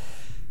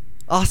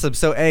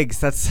 So eggs,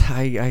 that's,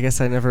 I guess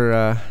I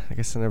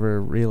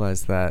never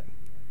realized that.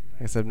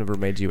 I guess I've never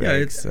made you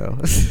eggs, so.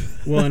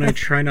 Well, and I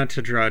try not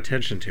to draw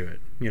attention to it,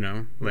 you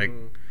know? Like,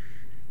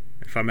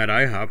 if I'm at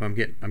IHOP, I'm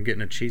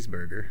getting a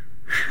cheeseburger.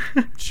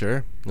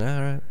 Sure. All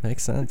right.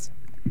 Makes sense.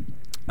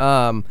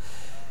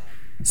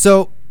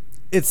 So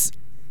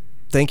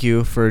thank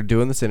you for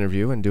doing this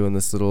interview and doing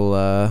this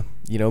little,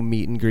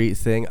 meet and greet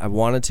thing. I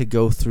wanted to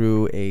go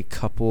through a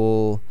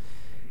couple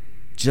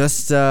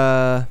just,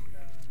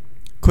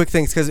 quick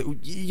things, because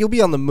you'll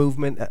be on the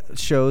Movement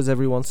shows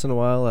every once in a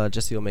while.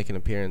 Jesse will make an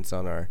appearance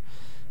on our,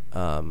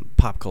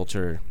 pop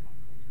culture,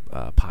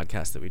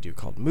 podcast that we do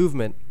called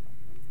Movement.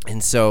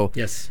 And so,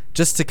 yes,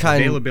 just to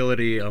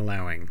availability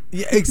allowing.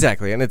 Yeah,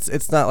 exactly. And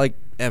it's not like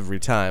every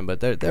time, but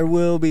there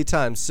will be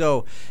times.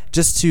 So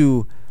just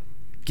to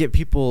get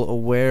people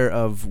aware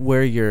of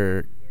where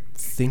you're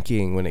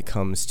thinking when it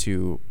comes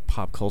to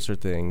pop culture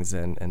things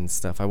and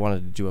stuff, I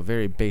wanted to do a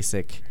very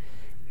basic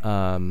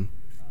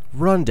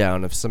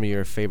rundown of some of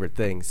your favorite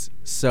things.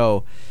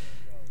 So,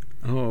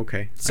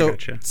 okay. So, I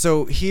gotcha.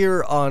 So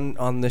here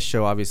on this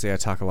show, obviously, I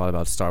talk a lot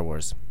about Star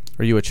Wars.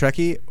 Are you a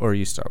Trekkie or are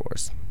you Star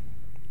Wars?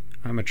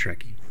 I'm a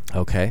Trekkie.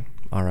 Okay.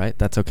 All right.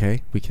 That's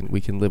okay. We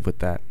can live with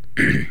that.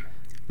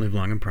 Live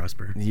long and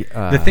prosper.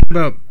 Yeah,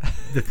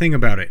 the thing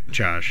about it,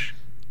 Josh,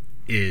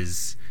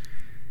 is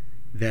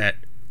that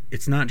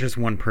it's not just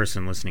one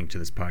person listening to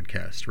this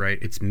podcast, right?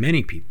 It's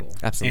many people.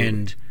 Absolutely.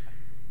 And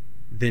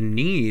the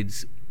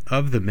needs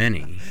of the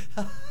many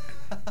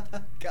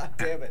God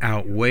damn it.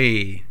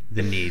 outweigh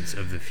the needs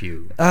of the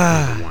few.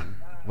 Of the one.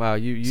 Wow,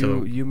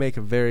 you make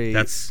a very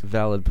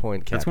valid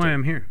point, Captain. That's why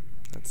I'm here.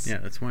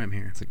 That's why I'm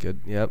here. That's a good.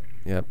 Yep.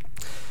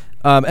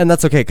 And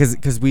that's okay,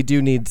 because we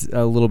do need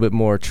a little bit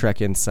more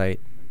Trek insight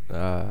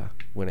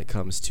when it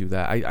comes to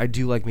that. I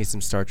do like me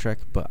some Star Trek,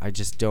 but I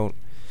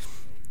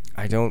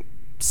don't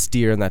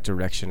steer in that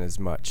direction as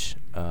much.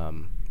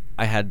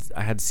 I had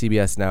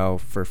CBS Now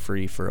for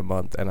free for a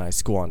month, and I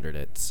squandered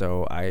it.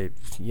 So I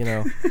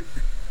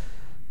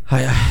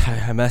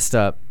messed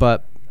up.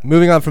 But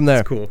moving on from there.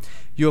 That's cool.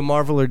 You a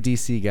Marvel or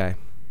DC guy?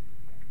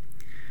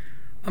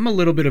 I'm a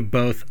little bit of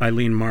both. I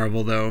lean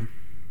Marvel, though.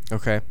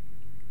 Okay.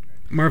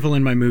 Marvel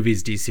in my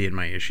movies, DC in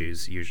my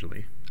issues,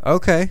 usually.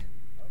 Okay.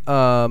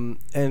 And,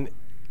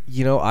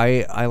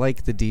 I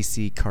like the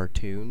DC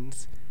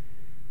cartoons.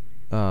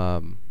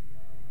 But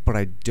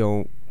I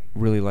don't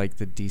really like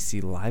the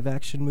DC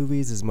live-action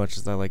movies as much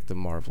as I like the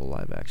Marvel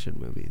live-action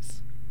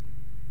movies.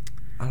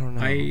 I don't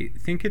know. I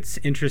think it's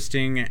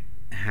interesting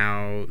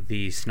how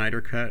the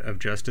Snyder Cut of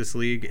Justice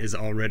League is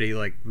already,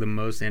 like, the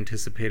most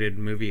anticipated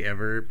movie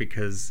ever,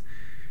 because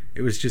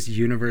it was just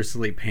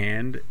universally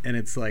panned, and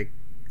it's like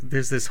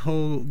there's this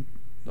whole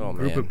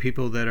group of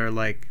people that are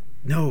like,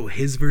 no,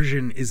 his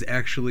version is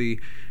actually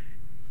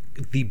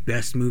the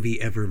best movie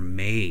ever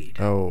made.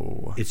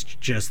 Oh. It's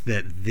just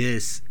that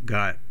this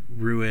got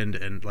ruined,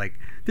 and like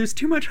there's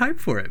too much hype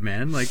for it,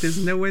 man. Like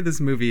there's no way this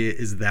movie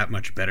is that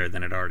much better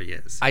than it already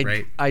is,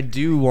 right? I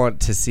do want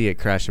to see it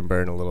crash and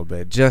burn a little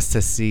bit, just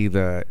to see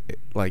the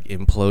like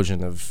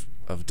implosion of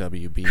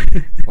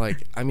WB.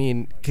 Like, I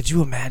mean, could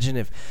you imagine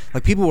if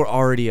like people were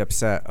already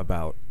upset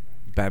about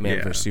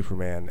Batman vs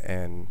Superman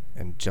and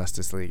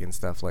Justice League and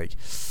stuff, like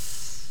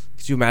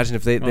could you imagine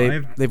if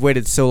they've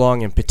waited so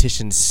long and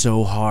petitioned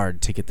so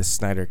hard to get the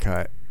Snyder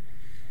cut?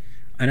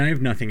 And I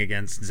have nothing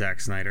against Zack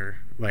Snyder,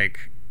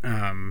 like,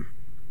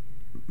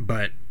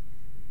 but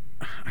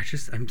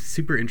I'm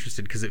super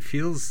interested because it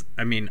feels.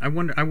 I mean, I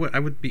wonder. I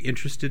would be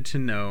interested to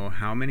know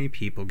how many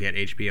people get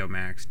HBO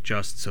Max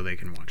just so they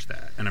can watch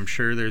that. And I'm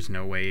sure there's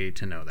no way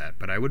to know that,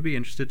 but I would be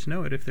interested to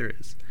know it if there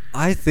is.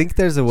 I think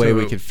there's a way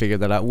we could figure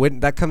that out. When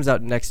that comes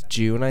out next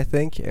June, I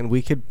think, and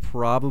we could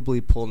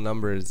probably pull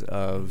numbers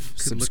of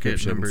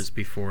subscriptions. Look at numbers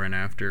before and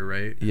after,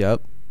 right?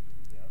 Yep.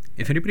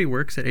 If anybody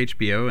works at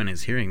HBO and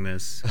is hearing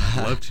this,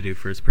 I'd love to do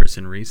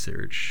first-person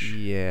research.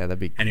 Yeah, that'd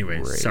be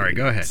Anyways, great. Sorry,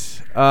 go ahead.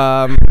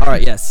 All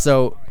right, yes.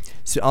 So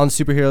on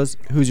superheroes,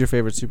 who's your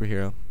favorite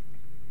superhero?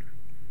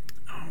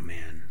 Oh,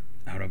 man.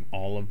 Out of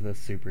all of the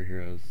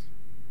superheroes,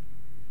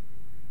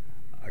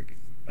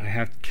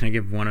 can I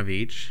give one of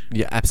each?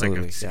 Yeah,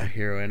 absolutely. Like a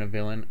hero and a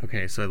villain?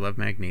 Okay, so I love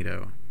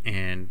Magneto,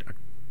 and I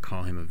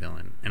call him a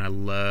villain. And I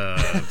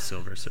love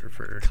Silver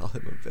Surfer. Call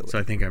him a villain. So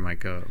I think I might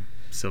go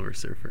Silver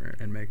Surfer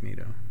and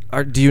Magneto.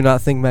 Do you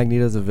not think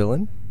Magneto's a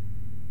villain?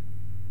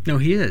 No,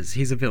 he is.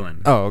 He's a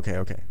villain. Oh,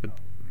 okay.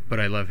 But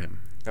I love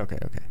him. Okay.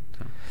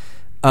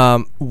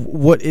 So.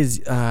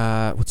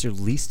 What's your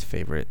least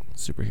favorite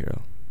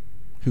superhero?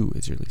 Who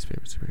is your least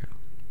favorite superhero?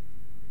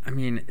 I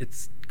mean,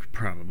 it's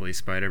probably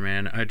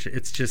Spider-Man.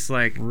 It's just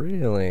like...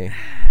 Really?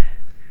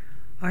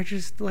 I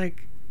just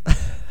like...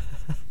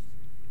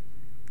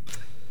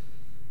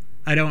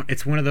 I don't...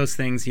 It's one of those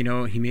things, you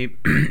know,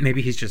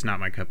 maybe he's just not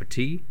my cup of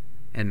tea,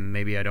 and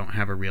maybe I don't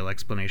have a real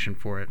explanation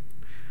for it.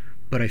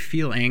 But I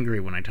feel angry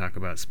when I talk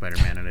about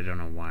Spider-Man, and I don't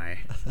know why.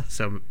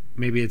 So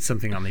maybe it's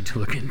something I'll need to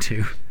look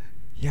into.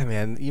 Yeah,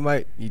 man,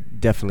 you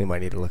definitely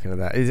might need to look into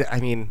that. I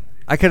mean,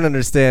 I can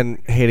understand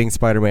hating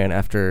Spider-Man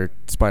after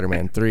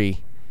Spider-Man 3,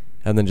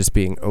 and then just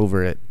being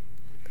over it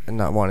and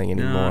not wanting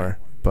any more.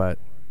 But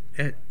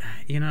I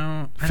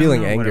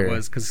feeling don't know anger. What it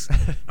was, because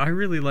I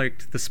really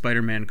liked the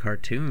Spider-Man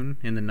cartoon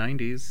in the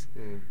 90s.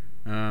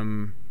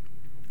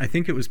 I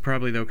think it was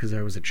probably though because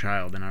I was a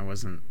child and I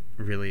wasn't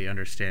really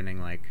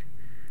understanding like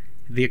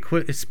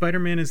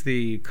Spider-Man is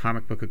the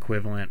comic book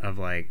equivalent of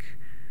like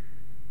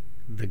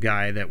the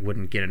guy that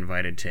wouldn't get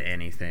invited to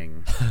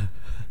anything.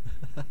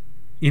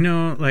 You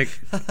know, like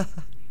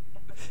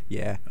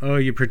yeah. Oh,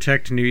 you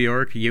protect New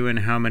York, you and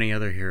how many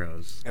other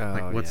heroes? Oh,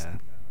 like what's yeah.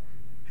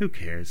 Who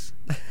cares?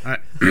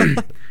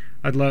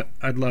 I'd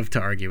love to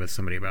argue with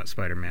somebody about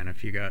Spider-Man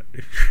if you got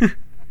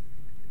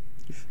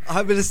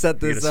I'm gonna set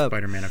this up.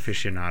 Spider-Man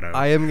aficionado.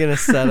 I am gonna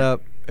set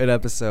up an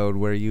episode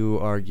where you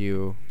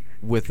argue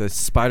with a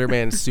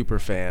Spider-Man super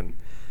fan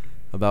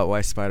about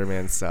why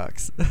Spider-Man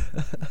sucks.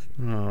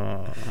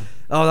 Oh,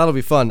 that'll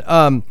be fun.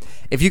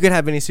 If you could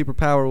have any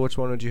superpower, which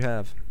one would you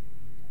have?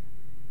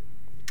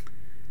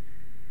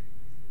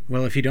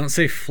 Well, if you don't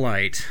say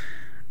flight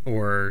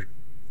or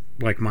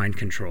like mind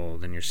control,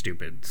 then you're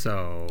stupid.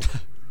 So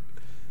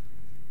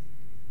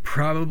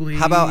probably.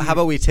 How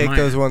about we take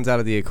those ones out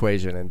of the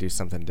equation and do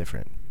something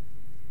different?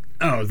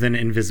 Oh, then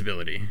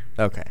invisibility.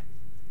 Okay.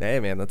 Hey,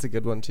 man, that's a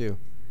good one too.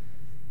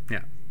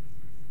 Yeah.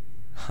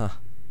 Huh.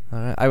 All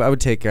right. I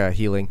would take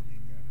healing,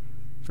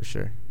 for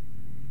sure.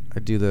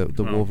 I'd do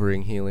the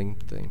Wolverine healing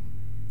thing.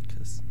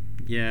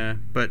 Yeah,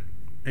 but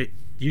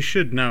you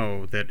should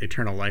know that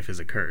eternal life is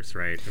a curse,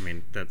 right? I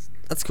mean, that's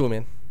cool,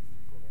 man.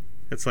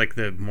 That's like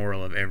the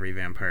moral of every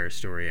vampire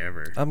story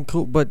ever. I'm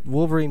cool, but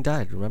Wolverine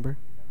died, remember?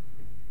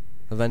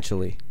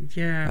 Eventually.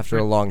 Yeah. After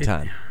a long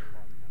time.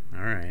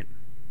 All right.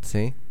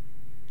 See?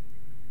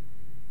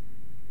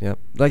 Yep.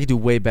 I could do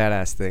way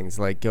badass things,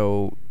 like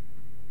go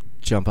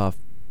jump off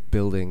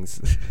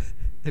buildings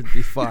and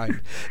be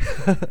fine.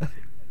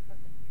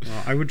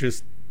 Well, I would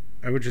just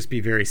be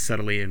very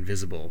subtly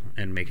invisible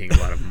and making a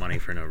lot of money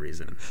for no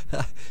reason.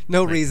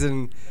 No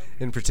reason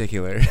in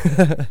particular.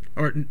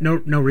 Or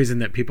no reason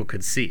that people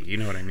could see. You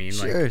know what I mean?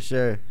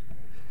 Sure.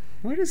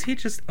 Why does he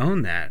just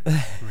own that?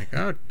 Like,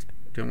 oh,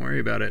 don't worry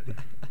about it.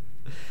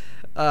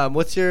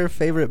 What's your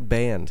favorite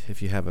band,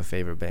 if you have a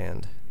favorite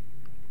band?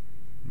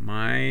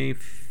 My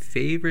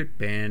favorite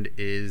band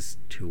is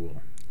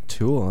Tool.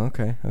 Tool,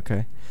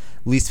 okay.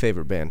 Least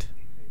favorite band?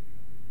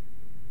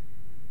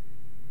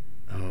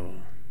 Oh.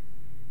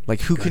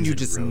 Like, who can you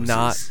just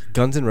not...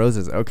 Guns N'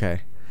 Roses,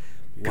 okay.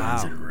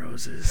 Guns N'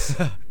 Roses.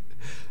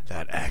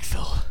 That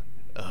Axl.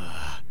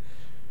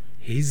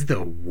 He's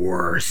the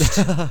worst.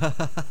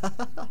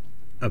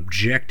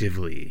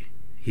 Objectively,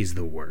 he's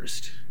the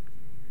worst.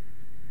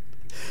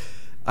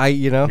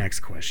 Next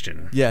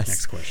question. Yes.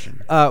 Next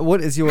question.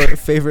 What is your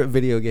favorite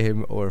video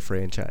game or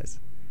franchise?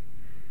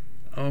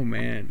 Oh,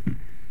 man.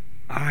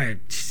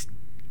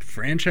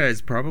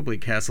 Franchise probably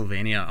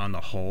Castlevania on the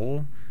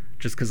whole,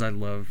 just because I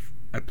love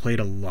I played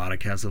a lot of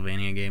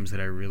Castlevania games that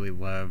I really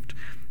loved,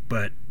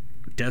 but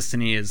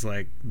Destiny is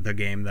like the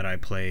game that I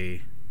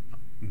play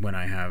when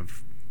I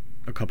have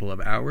a couple of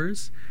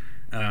hours.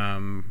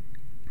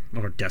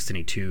 Or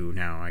Destiny 2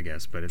 now, I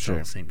guess, but it's all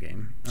the same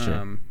game.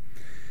 Sure.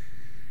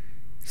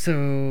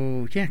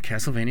 So yeah,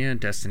 Castlevania and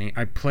Destiny.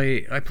 I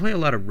play a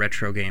lot of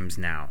retro games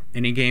now.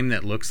 Any game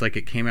that looks like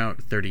it came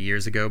out 30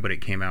 years ago, but it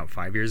came out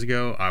 5 years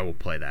ago, I will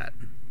play that.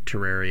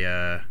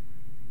 Terraria.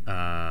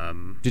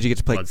 Did you get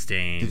to play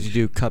Bloodstained? Did you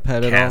do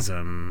Cuphead at all?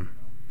 Chasm.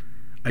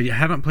 I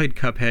haven't played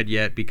Cuphead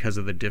yet because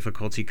of the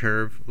difficulty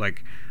curve.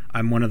 Like,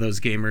 I'm one of those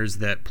gamers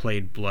that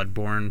played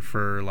Bloodborne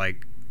for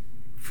like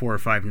 4 or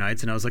 5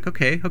 nights, and I was like,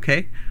 okay,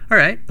 all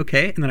right,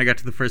 okay. And then I got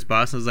to the first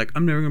boss, and I was like,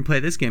 I'm never gonna play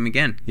this game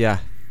again. Yeah,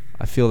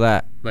 I feel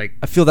that. Like,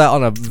 I feel that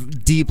on a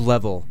deep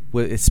level,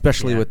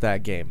 especially with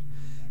that game.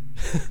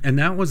 And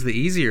that was the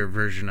easier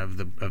version of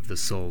the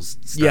Souls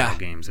style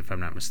games, if I'm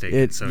not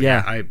mistaken.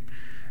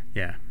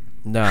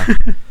 No.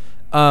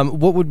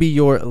 What would be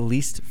your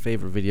least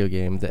favorite video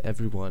game that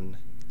everyone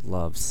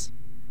loves?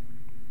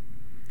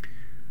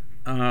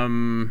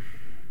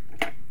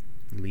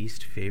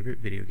 Least favorite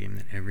video game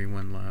that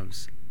everyone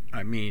loves.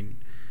 I mean,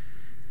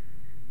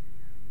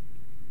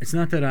 it's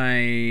not that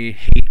I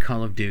hate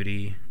Call of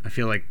Duty. I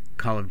feel like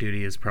Call of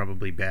Duty is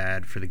probably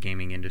bad for the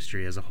gaming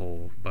industry as a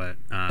whole, but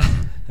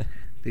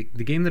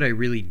the game that I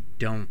really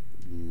don't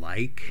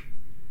like,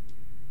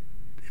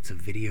 it's a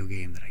video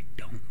game that I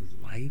don't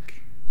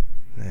like.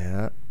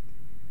 Yeah.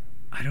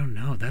 I don't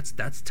know.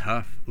 That's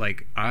tough.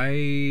 Like,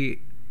 I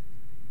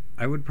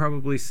would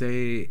probably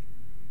say,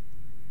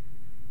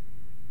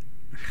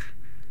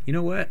 you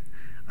know what?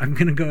 I'm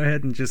going to go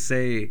ahead and just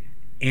say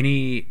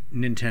any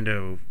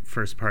Nintendo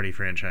first-party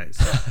franchise.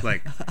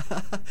 Like,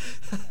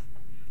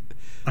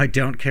 I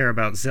don't care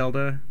about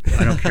Zelda.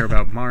 I don't care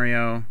about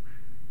Mario.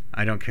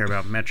 I don't care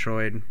about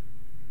Metroid.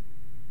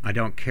 I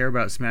don't care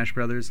about Smash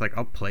Brothers. Like,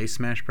 I'll play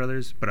Smash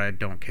Brothers, but I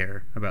don't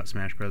care about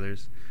Smash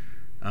Brothers.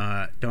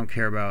 Don't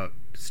care about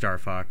Star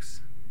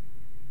Fox.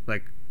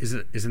 Like,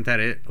 isn't that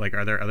it? Like,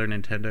 are there other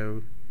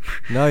Nintendo?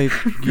 No, you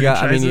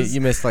got. I mean,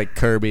 you missed like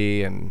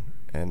Kirby and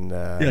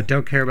yeah,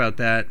 don't care about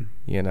that.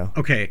 You know.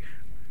 Okay,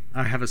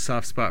 I have a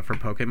soft spot for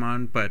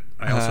Pokemon, but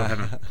I also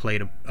haven't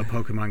played a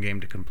Pokemon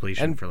game to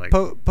completion and for like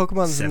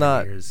Pokemon's 7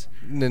 not years.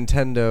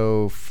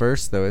 Nintendo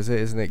first though, is it?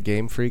 Isn't it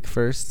Game Freak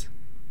first?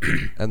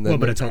 And then well,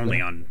 but Nintendo? it's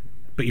only on.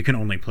 But you can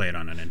only play it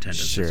on a Nintendo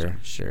system.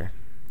 Sure.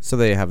 So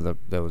they have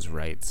those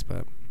rights,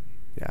 but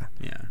yeah.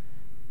 Yeah.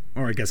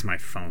 Or I guess my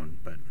phone,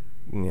 but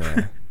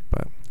yeah.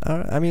 But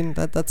I mean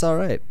that's all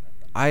right.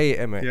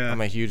 I'm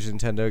a huge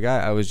Nintendo guy.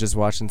 I was just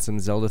watching some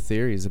Zelda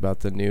theories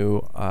about the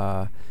new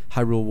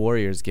Hyrule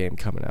Warriors game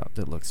coming out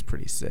that looks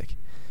pretty sick.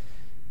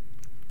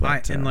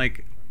 But, and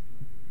like,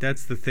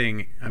 that's the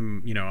thing.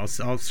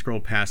 I'll scroll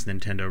past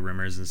Nintendo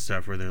rumors and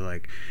stuff where they're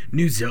like,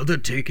 new Zelda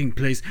taking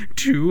place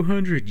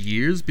 200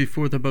 years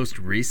before the most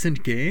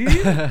recent game,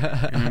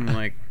 and I'm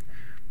like,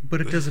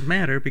 but it doesn't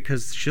matter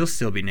because she'll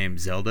still be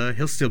named Zelda,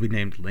 he'll still be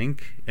named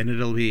Link, and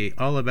it'll be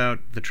all about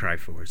the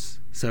Triforce.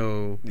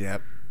 So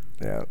yep.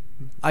 Yeah,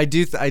 I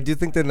do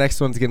think the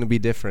next one's going to be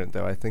different,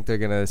 though. I think they're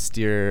going to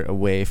steer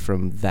away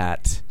from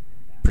that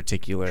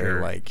particular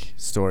like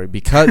story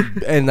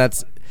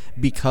that's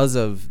because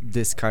of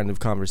this kind of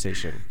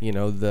conversation. You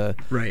know,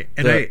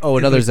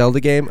 another Zelda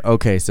game.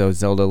 Okay, so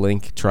Zelda,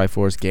 Link,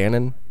 Triforce,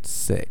 Ganon,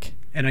 sick.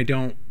 And I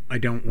don't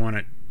want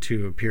it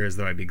to appear as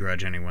though I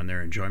begrudge anyone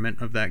their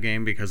enjoyment of that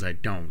game, because I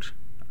don't.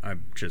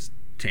 I'm just,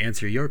 to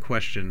answer your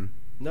question.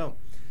 No.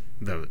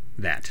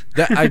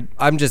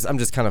 I'm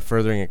just kind of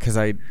furthering it because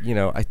I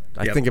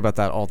think about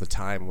that all the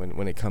time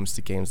when it comes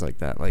to games like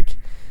that. Like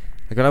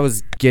when I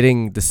was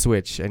getting the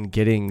Switch and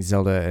getting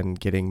Zelda and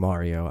getting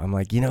Mario, I'm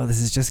like,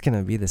 this is just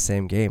gonna be the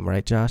same game,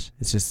 right, Josh?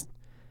 It's just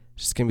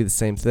gonna be the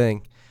same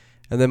thing.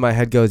 And then my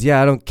head goes,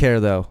 yeah, I don't care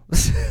though.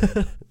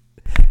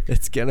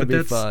 It's gonna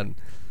be fun.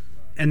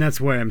 And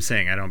that's why I'm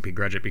saying I don't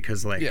begrudge it,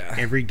 because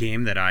every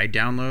game that I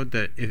download,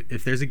 that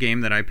if there's a game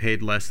that I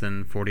paid less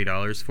than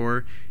 $40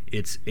 for,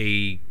 it's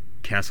a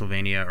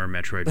Castlevania or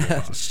Metroid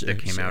ripoff that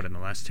came out in the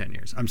last 10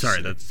 years. I'm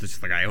sorry, that's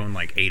just like I own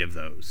like 8 of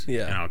those,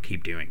 and I'll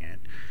keep doing it.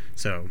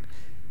 So,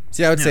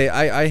 see, I would say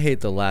I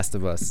hate The Last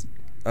of Us.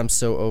 I'm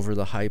so over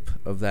the hype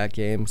of that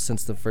game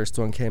since the first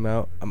one came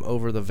out. I'm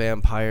over the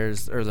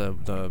vampires or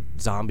the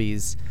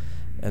zombies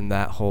and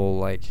that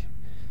whole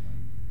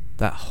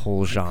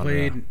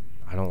genre.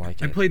 I don't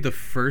like it. I played the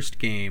first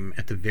game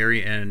at the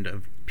very end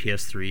of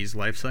PS3's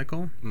life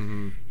cycle,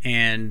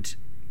 and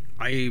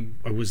I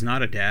was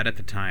not a dad at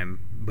the time,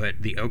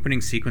 but the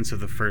opening sequence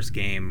of the first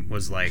game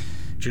was like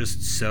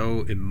just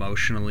so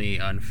emotionally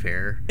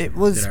unfair. It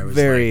was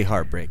very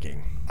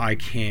heartbreaking.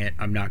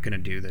 I'm not going to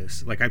do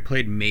this. Like, I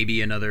played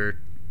maybe another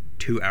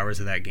 2 hours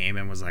of that game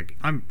and was like,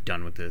 I'm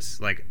done with this.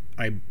 Like,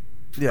 I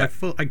get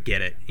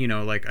it.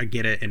 I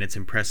get it, and it's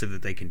impressive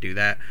that they can do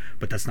that,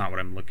 but that's not what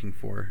I'm looking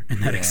for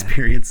in that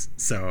experience.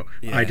 So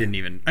I didn't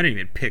even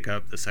pick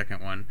up the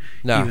second one,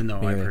 even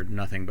though I've heard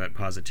nothing but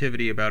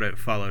positivity about it,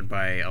 followed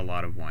by a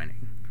lot of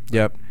whining.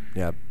 Yep.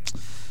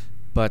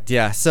 But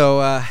yeah,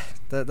 so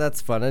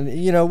That's fun, and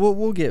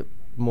we'll get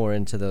more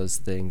into those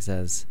things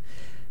as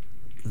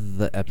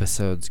the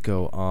episodes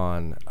go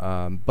on.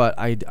 But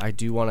I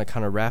do want to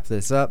kind of wrap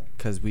this up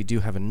because we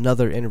do have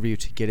another interview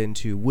to get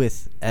into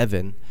with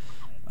Evan,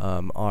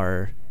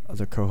 our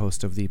other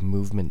co-host of the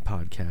Movement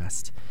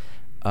podcast.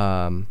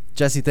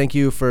 Jesse, thank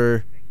you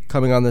for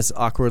coming on this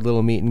awkward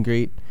little meet and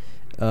greet.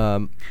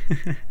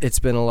 It's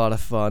been a lot of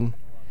fun.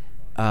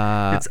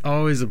 It's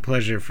always a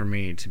pleasure for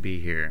me to be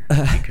here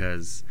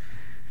because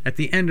at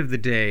the end of the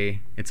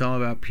day, it's all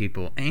about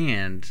people,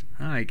 and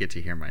I get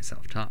to hear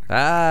myself talk.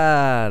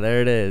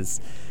 There it is.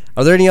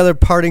 Are there any other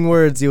parting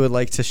words you would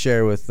like to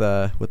share with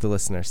the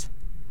listeners?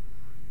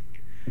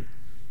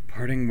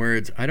 Parting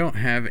words? I don't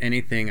have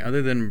anything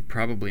other than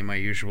probably my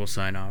usual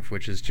sign-off,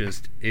 which is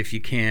just, if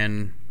you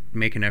can,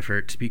 make an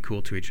effort to be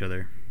cool to each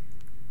other.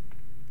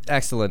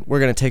 Excellent. We're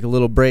going to take a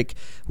little break.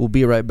 We'll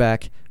be right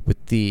back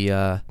with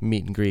the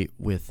meet and greet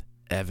with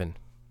Evan.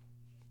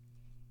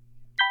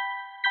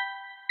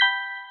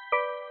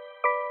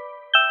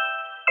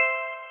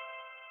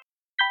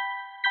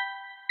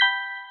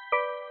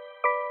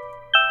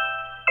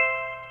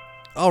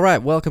 All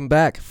right, welcome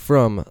back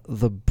from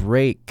the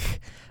break.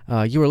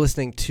 You are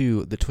listening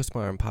to the Twist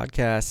My Arm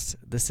podcast.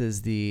 This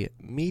is the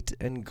meet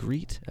and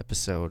greet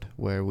episode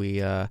where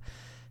we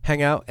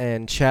hang out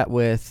and chat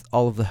with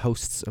all of the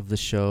hosts of the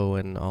show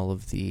and all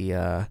of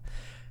the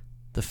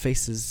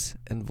faces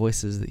and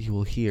voices that you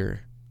will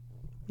hear,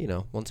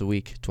 once a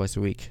week, twice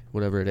a week,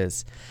 whatever it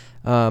is.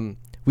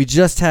 We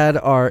just had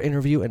our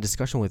interview and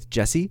discussion with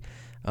Jesse.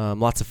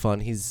 Lots of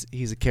fun.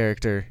 He's a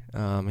character.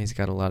 He's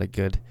got a lot of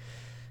good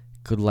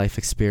life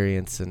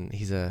experience, and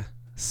he's a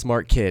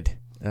smart kid.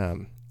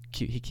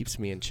 He keeps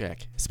me in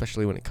check,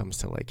 especially when it comes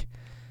to like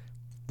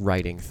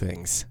writing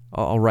things.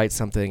 I'll write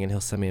something and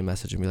he'll send me a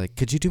message and be like,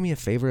 could you do me a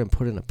favor and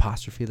put an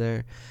apostrophe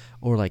there,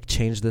 or like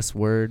change this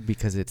word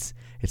because it's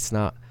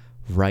not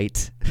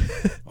right.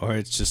 Or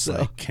it's just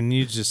like, can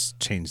you just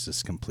change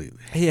this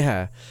completely?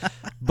 Yeah.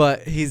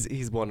 But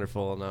he's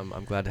wonderful, and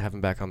I'm glad to have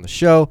him back on the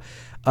show.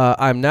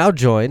 I'm now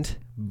joined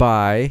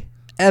by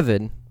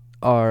Evan,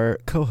 our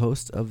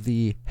co-host of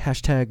the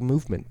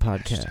 #Movement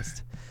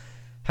podcast.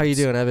 How you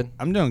doing, Evan?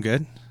 I'm doing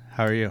good.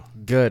 How are you?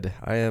 Good.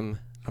 I'm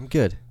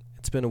good.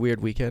 It's been a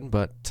weird weekend,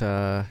 but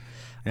I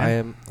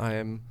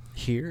am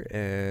here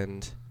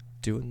and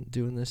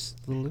doing this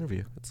little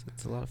interview.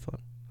 It's a lot of fun.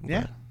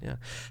 Yeah.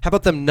 How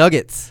about them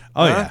Nuggets?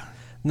 Oh yeah.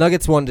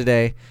 Nuggets won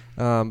today.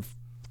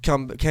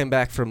 Came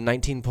back from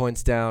 19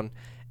 points down,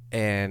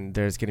 and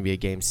there's going to be a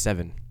game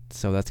 7,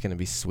 so that's going to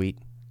be sweet.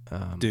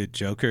 Dude,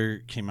 Joker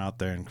came out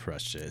there and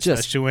crushed it,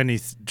 especially when he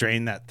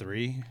drained that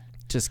 3.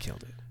 Just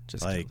killed it.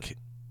 Killed it.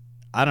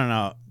 I don't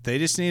know. They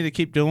just need to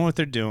keep doing what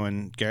they're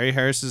doing. Gary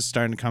Harris is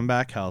starting to come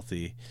back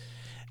healthy.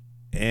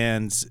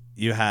 And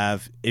you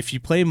have, if you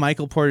play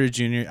Michael Porter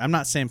Jr., I'm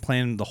not saying play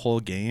him the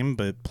whole game,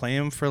 but play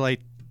him for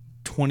like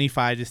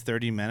 25 to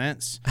 30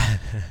 minutes.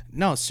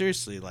 No,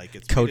 seriously, like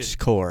it's Coach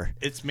Core.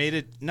 It's made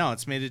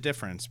a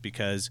difference,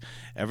 because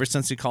ever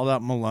since he called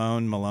out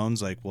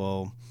Malone's like,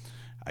 well,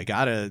 I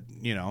gotta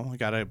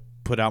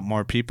put out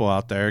more people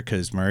out there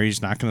because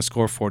Murray's not going to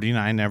score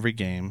 49 every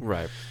game.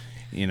 Right.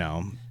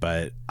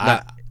 But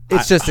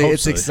it's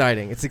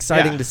exciting. It's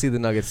exciting to see the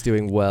Nuggets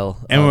doing well,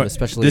 and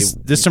especially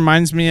this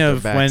reminds me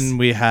of when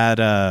we had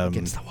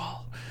against the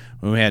wall.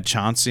 When we had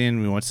Chauncey,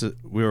 and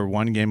we were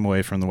one game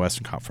away from the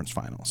Western Conference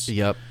Finals.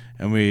 Yep.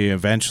 And we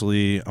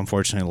eventually,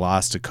 unfortunately,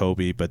 lost to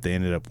Kobe, but they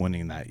ended up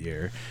winning that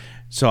year.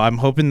 So I'm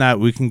hoping that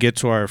we can get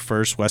to our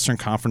first Western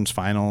Conference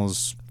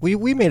Finals. We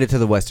made it to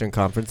the Western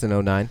Conference in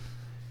 2009.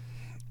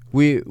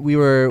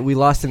 We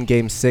lost in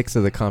Game 6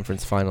 of the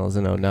conference finals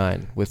in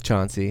 2009 with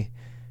Chauncey.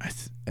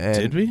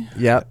 Did we?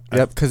 Yep,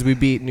 because we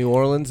beat New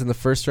Orleans in the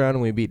first round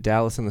and we beat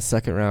Dallas in the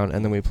second round,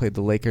 and then we played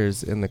the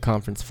Lakers in the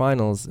conference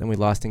finals and we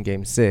lost in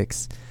Game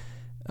 6.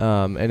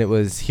 And it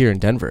was here in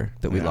Denver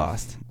that we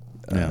lost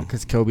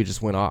because Kobe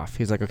just went off.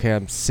 He's like, okay,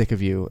 I'm sick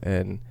of you,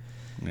 and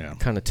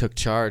kind of took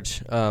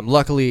charge.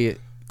 Luckily,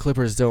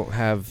 Clippers don't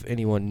have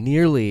anyone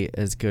nearly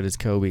as good as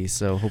Kobe,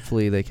 so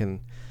hopefully they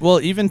can. Well,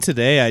 even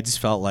today, I just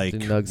felt like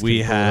we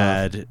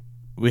had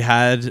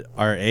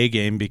our A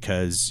game,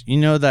 because you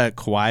know that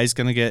Kawhi's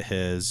going to get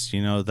his,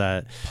 you know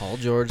that Paul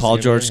George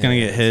is going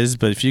to get his,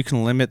 but if you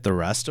can limit the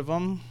rest of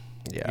them,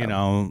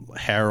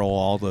 Harrell,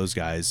 all those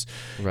guys,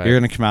 you're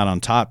going to come out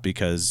on top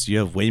because you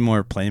have way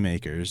more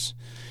playmakers.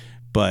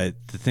 But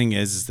the thing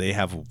is they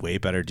have way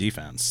better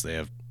defense. They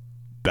have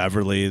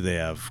Beverly, they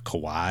have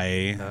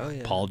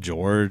Kawhi, Paul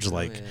George,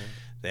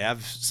 they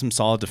have some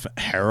solid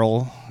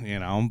Harrell,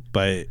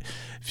 but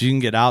if you can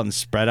get out and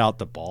spread out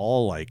the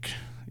ball,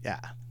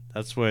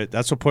 that's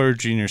what Porter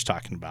Jr. is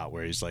talking about,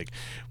 where he's like,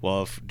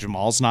 well, if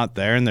Jamal's not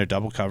there and they're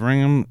double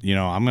covering him,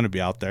 I'm going to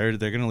be out there.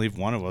 They're going to leave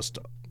one of us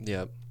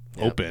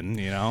open,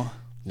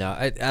 No,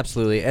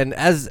 absolutely. And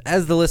as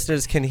the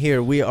listeners can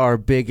hear, we are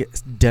big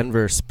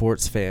Denver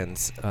sports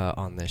fans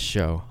on this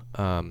show.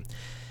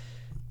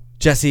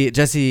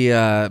 Jesse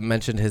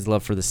mentioned his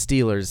love for the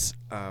Steelers.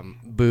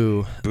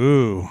 Boo.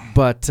 Boo.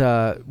 But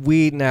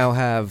we now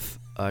have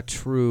a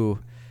true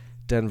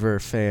Denver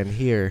fan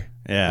here.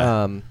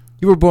 Yeah.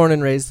 You were born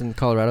and raised in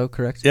Colorado,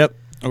 correct? Yep.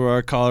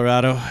 Aurora,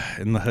 Colorado,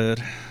 in the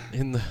hood.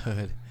 In the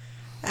hood.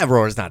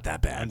 Aurora's not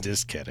that bad. I'm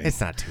just kidding.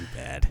 It's not too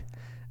bad.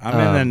 I'm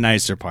in a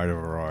nicer part of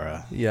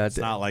Aurora. Yeah. It's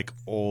not like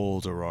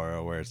old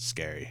Aurora where it's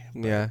scary.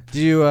 Yeah.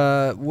 Did you,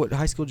 what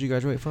high school did you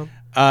graduate from?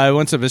 I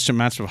went to Bishop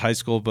Mansfield High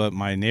School, but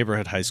my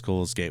neighborhood high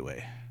school is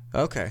Gateway.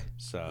 Okay.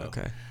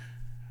 Okay.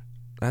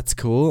 That's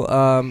cool.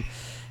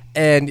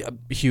 And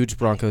a huge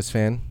Broncos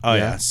fan. Oh,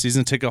 yeah.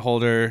 Season ticket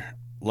holder.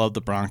 Love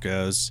the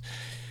Broncos.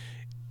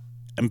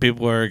 And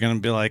people are going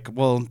to be like,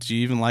 well, do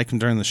you even like them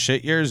during the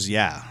shit years?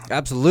 Yeah.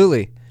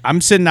 Absolutely. I'm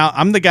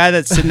the guy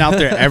that's sitting out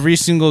there every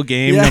single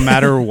game, no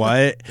matter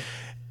what.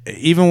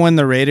 Even when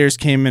the Raiders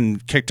came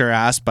and kicked our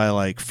ass by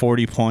like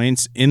 40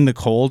 points in the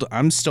cold,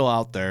 I'm still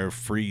out there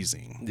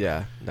freezing.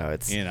 Yeah. No,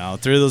 it's...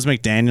 through those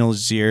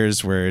McDaniels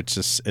years where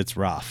it's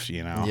rough,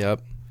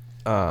 Yep.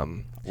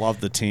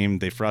 Love the team.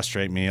 They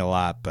frustrate me a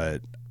lot,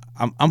 but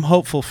I'm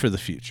hopeful for the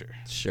future.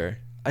 Sure.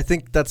 I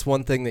think that's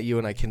one thing that you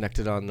and I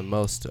connected on the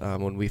most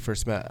when we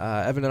first met.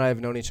 Evan and I have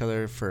known each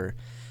other for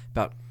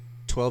about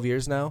 12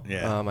 years now.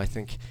 Yeah. I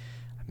think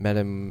I met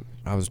him,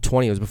 I was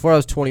 20. It was before I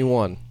was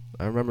 21.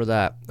 I remember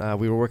that.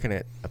 We were working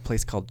at a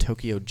place called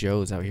Tokyo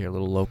Joe's out here, a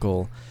little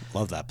local.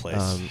 Love that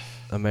place.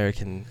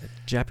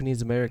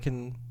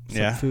 Japanese-American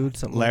food,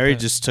 something Larry like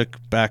that. just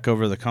took back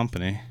over the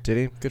company. Did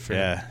he? Good for him.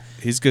 Yeah.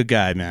 He's a good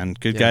guy, man.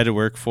 Good guy to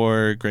work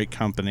for. Great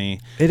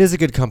company. It is a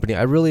good company.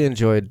 I really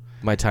enjoyed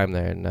my time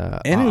there, and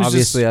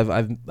obviously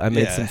I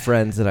made some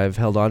friends that I've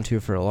held on to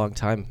for a long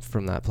time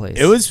from that place.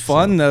 It was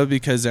fun though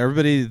because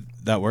everybody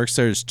that works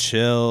there is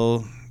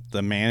chill.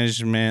 The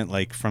management,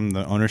 like from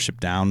the ownership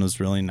down, was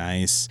really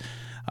nice.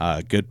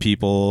 Good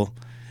people,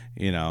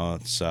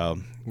 So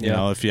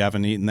if you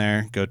haven't eaten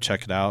there, go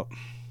check it out.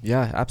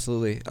 Yeah,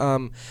 absolutely.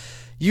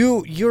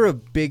 You're a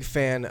big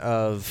fan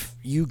of,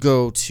 you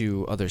go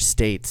to other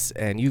states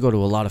and you go to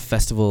a lot of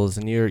festivals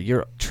and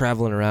you're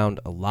traveling around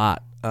a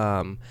lot.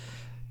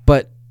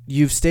 But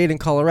you've stayed in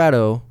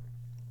Colorado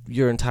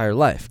your entire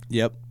life.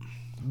 Yep.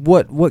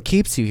 What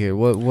keeps you here?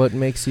 What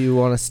makes you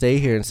want to stay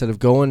here instead of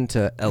going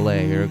to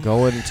LA or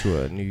going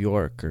to New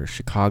York or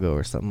Chicago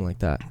or something like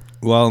that?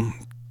 Well,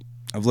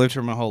 I've lived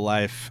here my whole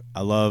life.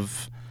 I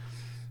love,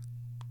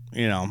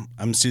 I'm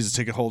a season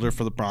ticket holder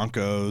for the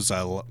Broncos.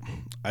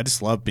 I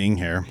just love being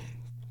here.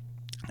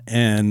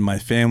 And my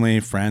family,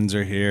 friends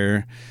are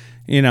here.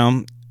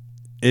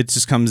 It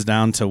just comes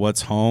down to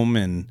what's home.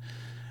 And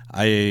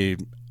I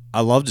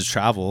love to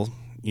travel,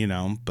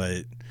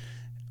 but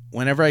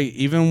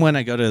even when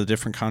I go to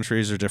different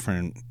countries or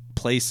different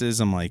places,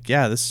 I'm like,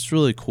 yeah, this is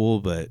really cool,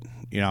 but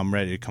I'm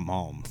ready to come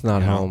home. It's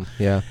not home.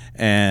 Yeah.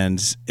 And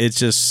it's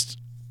just,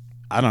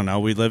 I don't know.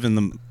 We live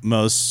in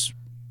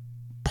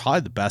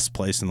probably the best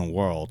place in the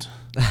world.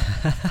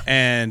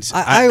 And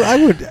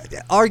I would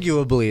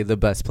arguably the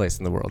best place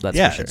in the world. That's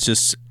for sure. It's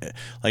just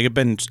like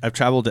I've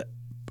traveled to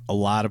a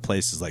lot of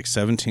places, like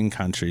 17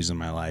 countries in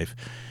my life,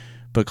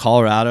 but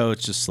Colorado,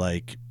 it's just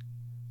like,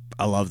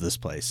 I love this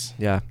place.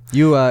 Yeah.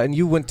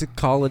 You went to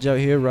college out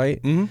here,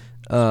 right?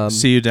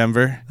 Mm-hmm. CU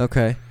Denver.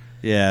 Okay.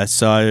 Yeah.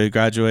 So I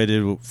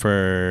graduated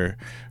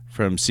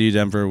from CU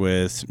Denver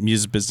with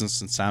music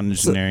business and sound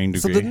engineering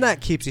degree. So then that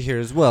keeps you here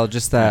as well.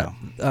 Just that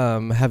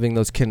having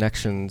those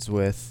connections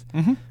with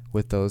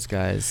those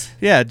guys.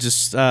 Yeah.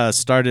 Just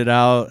started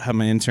out, had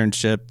my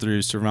internship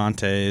through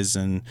Cervantes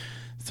and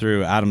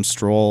through Adam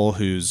Stroll,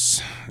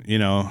 who's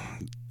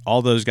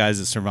all those guys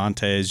at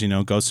Cervantes,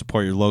 go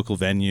support your local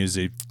venues.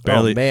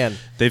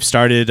 They've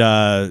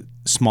started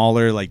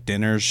smaller like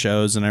dinner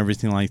shows and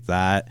everything like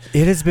that.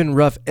 It has been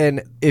rough.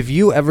 And if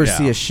you ever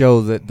see a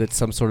show that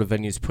some sort of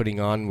venue is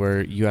putting on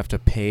where you have to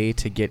pay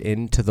to get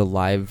into the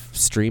live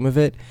stream of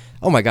it,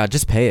 oh my God,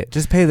 just pay it.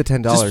 Just pay the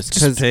 $10.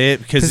 Just pay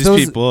it because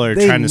these people are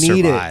trying to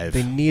survive.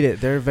 They need it.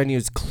 Their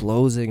venue's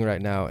closing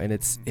right now, and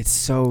it's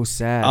so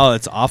sad. Oh,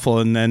 it's awful.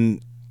 And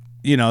then,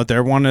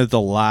 they're one of the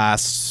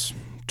last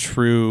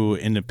true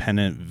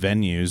independent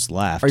venues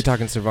left. Are you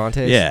talking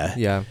Cervantes?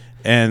 Yeah.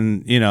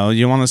 And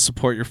you want to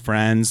support your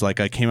friends.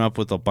 Like I came up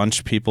with a bunch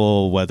of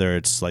people, whether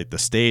it's like the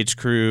stage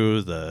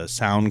crew, the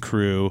sound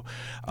crew,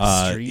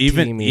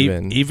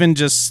 even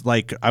just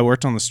like I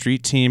worked on the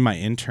street team. I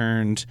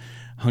interned,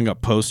 hung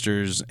up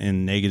posters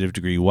in negative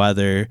degree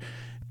weather.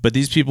 But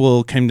these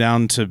people came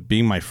down to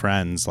being my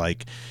friends.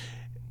 Like,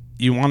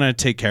 you want to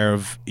take care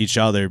of each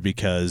other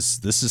because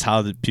this is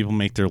how the people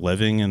make their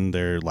living and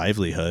their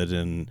livelihood.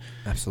 And,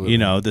 absolutely,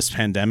 this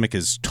pandemic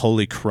is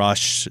totally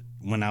crushed.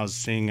 When I was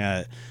seeing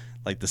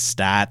like the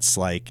stats,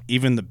 like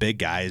even the big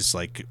guys,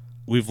 like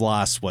we've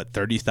lost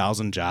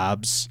 30,000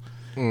 jobs,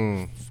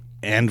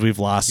 and we've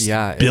lost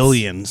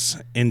billions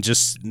in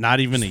just not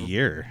even a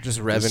year. Just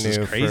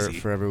revenue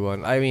for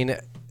everyone. I mean,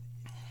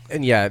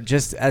 and yeah,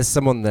 just as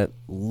someone that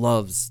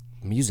loves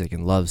music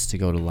and loves to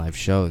go to live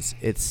shows,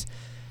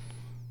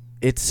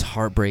 it's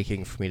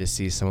heartbreaking for me to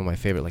see some of my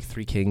favorite, like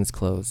Three Kings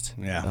closed.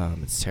 Yeah.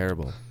 It's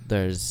terrible.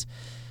 There's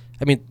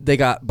I mean, they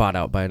got bought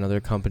out by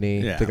another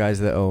company. Yeah. The guys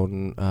that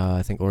own,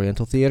 I think,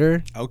 Oriental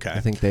Theater. Okay. I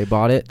think they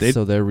bought it,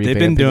 so they're revamping They've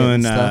been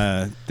doing,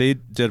 they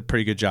did a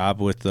pretty good job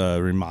with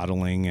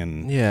remodeling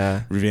and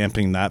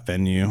revamping that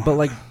venue. But,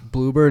 like,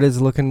 Bluebird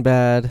is looking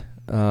bad.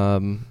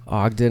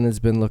 Ogden has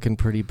been looking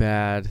pretty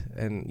bad.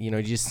 And, you know,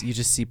 you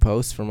just see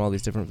posts from all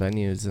these different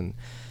venues. And,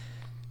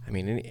 I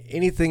mean,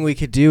 anything we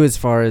could do as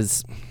far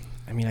as,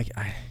 I mean,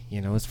 I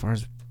as far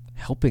as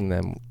helping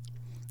them.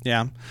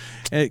 Yeah.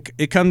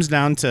 It comes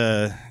down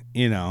to,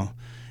 you know,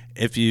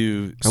 if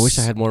you... I wish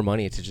I had more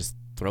money to just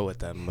throw at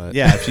them. But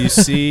yeah, if you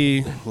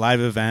see live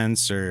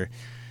events or...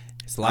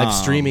 It's live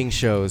streaming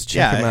shows,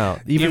 check them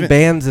out. Even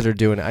bands that are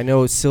doing it. I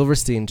know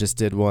Silverstein just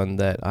did one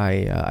that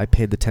I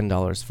paid the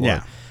 $10 for.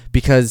 Yeah.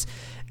 Because,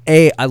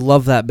 A, I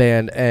love that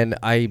band, and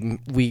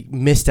we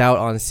missed out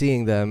on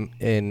seeing them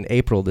in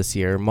April this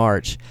year,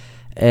 March.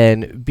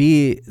 And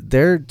B,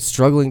 they're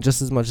struggling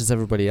just as much as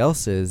everybody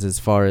else is as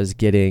far as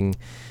getting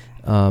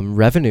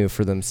revenue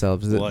for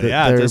themselves. Well,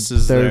 this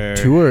is their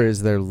tour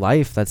is their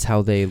life. That's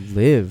how they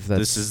live.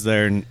 This is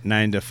their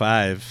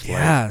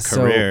 9-to-5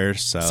 career.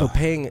 So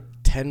paying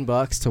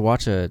 $10 to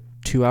watch a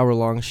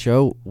 2-hour-long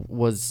show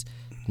was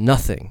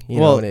nothing.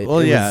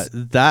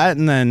 That,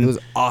 and then it was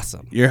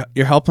awesome. You're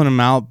helping them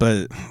out,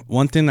 but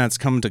one thing that's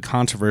come to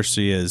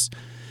controversy is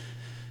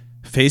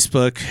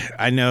Facebook.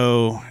 I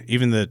know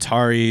even the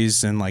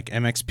Ataris and like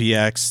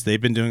MXPX,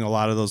 they've been doing a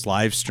lot of those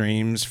live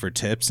streams for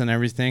tips and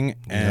everything,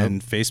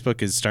 and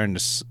Facebook is starting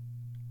to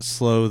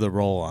slow the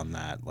roll on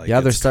that. Like,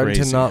 they're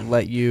starting to not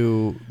let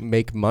you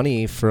make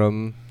money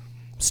from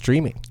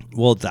streaming.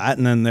 Well, that,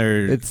 and then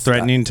they're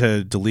threatening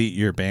to delete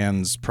your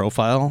band's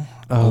profile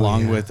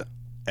along with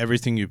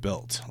everything you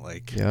built.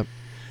 Like,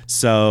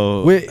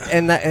 so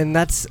and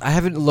that's I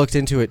haven't looked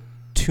into it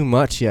too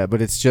much yet,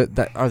 but it's just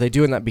that, are they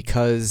doing that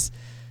because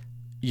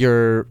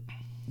you're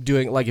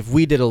doing, like, if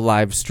we did a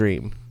live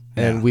stream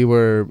and we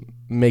were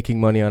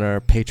making money on our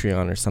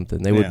Patreon or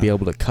something, they would be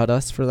able to cut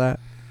us for that?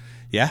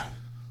 Yeah.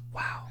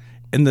 Wow.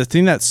 And the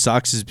thing that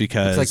sucks is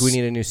because it's like we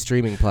need a new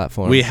streaming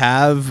platform. We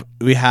have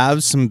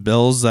some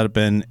bills that have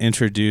been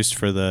introduced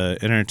for the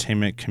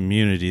entertainment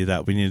community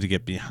that we need to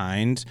get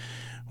behind,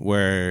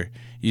 where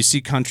you see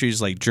countries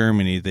like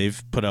Germany,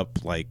 they've put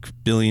up like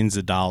billions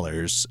of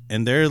dollars,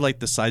 and they're like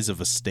the size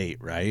of a state,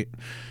 right?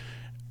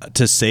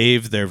 To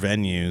save their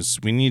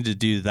venues. We need to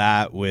do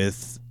that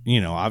with, you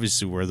know,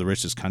 obviously we're the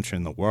richest country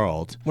in the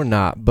world. We're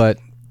not, but...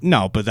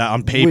 No, but that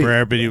on paper,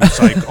 everybody was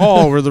like,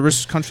 oh, we're the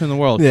richest country in the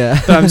world. Yeah.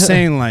 But I'm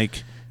saying,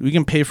 like, we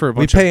can pay for a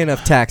bunch We pay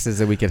enough taxes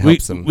that we can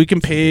help some... We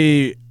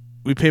pay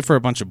for a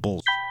bunch of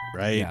bullshit,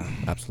 right? Yeah,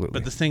 absolutely.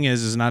 But the thing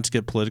is not to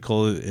get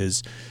political,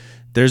 is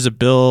there's a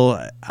bill,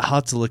 I'll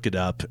have to look it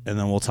up, and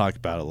then we'll talk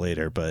about it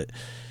later, but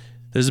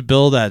there's a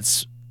bill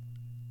that's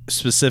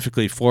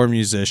specifically for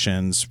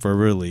musicians, for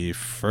relief,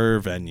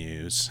 for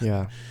venues.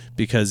 Yeah.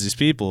 Because these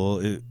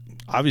people,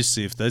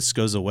 obviously, if this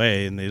goes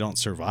away and they don't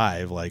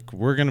survive, like,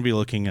 we're going to be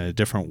looking at a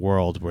different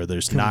world where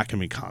there's not going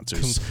to be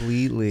concerts.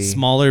 Completely.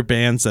 Smaller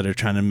bands that are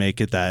trying to make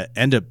it that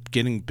end up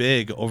getting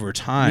big over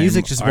time.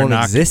 Music just won't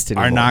exist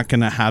anymore. Are not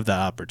going to have that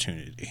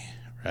opportunity,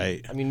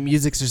 right? I mean,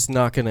 music's just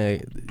not going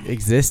to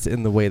exist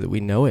in the way that we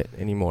know it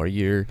anymore.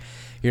 You're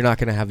not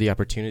going to have the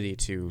opportunity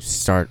to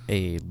start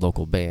a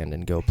local band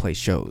and go play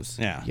shows.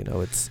 Yeah. You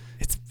know, it's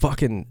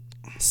fucking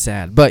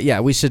sad. But yeah,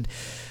 we should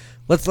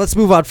let's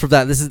move on from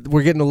that.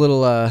 We're getting a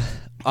little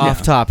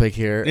off topic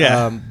here.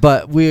 Yeah.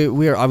 But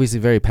we are obviously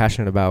very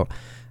passionate about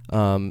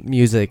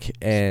music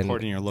and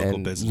supporting your local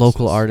businesses,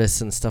 local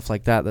artists and stuff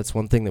like that. That's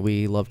one thing that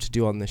we love to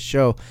do on this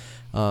show.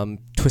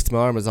 Twist My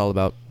Arm is all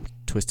about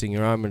twisting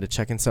your arm into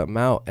checking something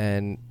out.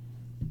 And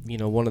you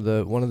know, one of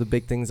the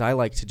big things I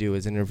like to do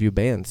is interview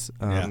bands,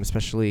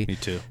 especially me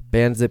too.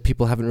 Bands that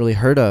people haven't really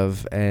heard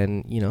of,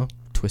 and you know,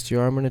 twist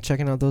your arm into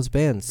checking out those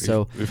bands.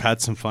 We've had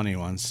some funny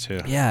ones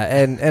too. Yeah,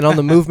 and on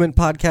the Movement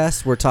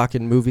podcast, we're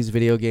talking movies,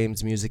 video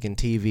games, music, and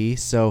TV.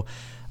 So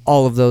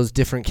all of those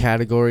different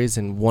categories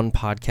in one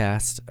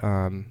podcast,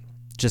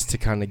 just to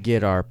kind of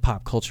get our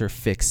pop culture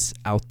fix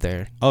out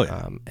there. Oh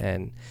yeah.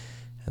 And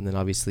then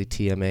obviously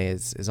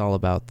TMA is all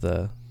about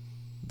the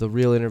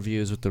real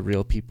interviews with the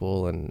real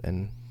people,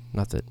 and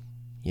not that,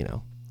 you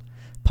know,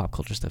 pop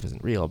culture stuff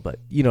isn't real, but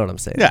you know what I'm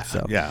saying. Yeah.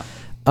 So, yeah.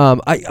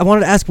 I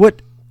wanted to ask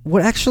what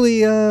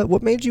actually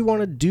what made you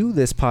want to do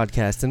this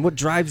podcast, and what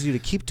drives you to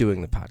keep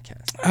doing the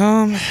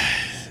podcast?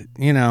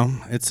 You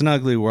know, it's an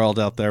ugly world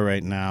out there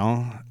right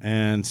now,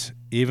 and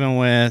even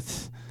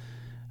with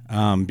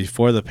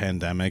before the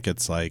pandemic,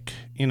 it's like,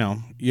 you know,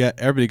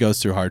 everybody goes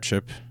through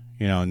hardship,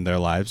 you know, in their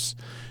lives.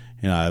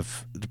 You know, I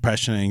have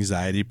depression and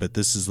anxiety, but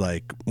this is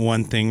like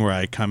one thing where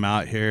I come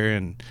out here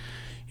and,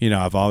 you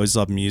know, I've always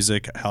loved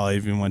music. Hell, I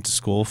even went to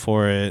school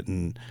for it.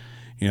 And,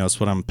 you know, it's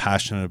what I'm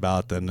passionate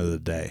about at the end of the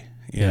day.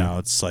 You know,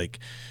 it's like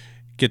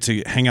get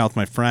to hang out with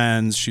my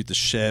friends, shoot the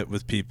shit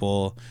with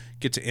people,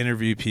 get to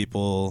interview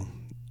people,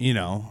 you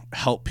know,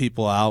 help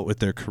people out with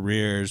their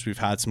careers. We've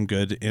had some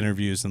good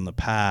interviews in the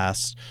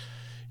past,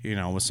 you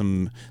know, with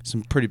some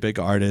pretty big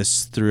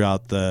artists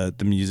throughout the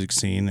music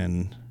scene,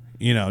 and,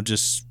 you know,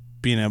 just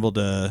being able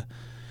to,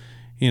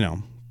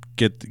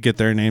 get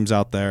their names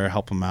out there,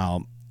 help them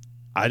out.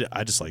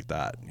 I just like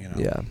that,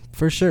 Yeah,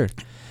 for sure.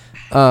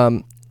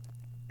 And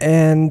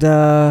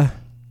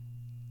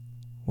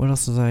what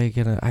else was I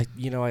gonna? I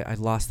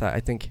lost that. I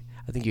think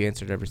you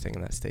answered everything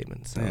in that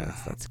statement, so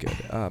that's good.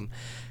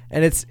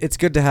 And it's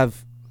good to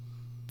have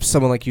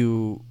someone like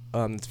you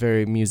that's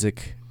very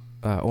music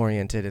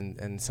oriented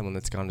and someone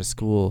that's gone to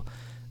school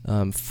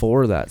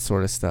for that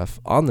sort of stuff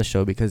on the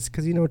show because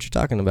you know what you're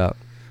talking about.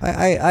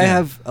 I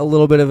have a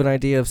little bit of an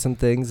idea of some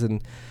things,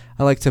 and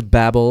I like to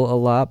babble a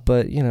lot,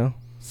 but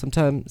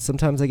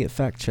sometimes I get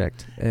fact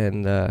checked,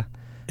 and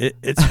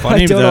it's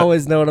funny. I don't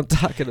always know what I'm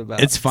talking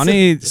about. It's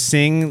funny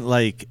seeing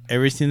like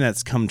everything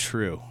that's come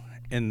true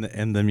in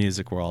the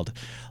music world,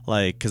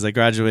 like because I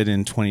graduated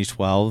in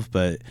 2012,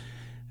 but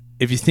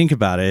if you think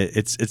about it,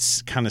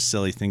 it's kind of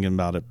silly thinking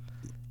about it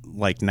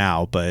like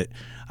now, but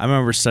I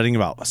remember studying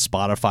about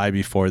Spotify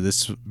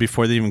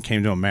before they even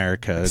came to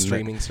America, like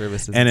streaming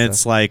services, and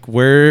it's like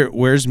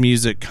where's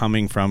music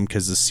coming from?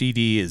 Because the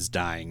CD is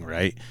dying,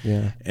 right?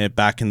 Yeah. And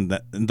back in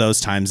those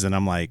times, and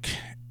I'm like,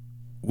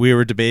 we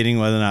were debating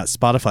whether or not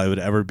Spotify would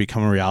ever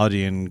become a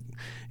reality in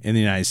the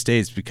United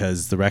States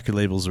because the record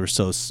labels were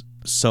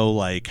so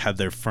like had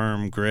their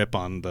firm grip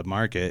on the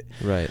market,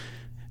 right?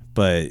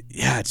 But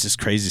yeah, it's just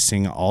crazy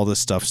seeing all this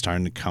stuff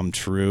starting to come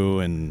true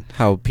and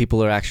how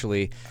people are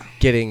actually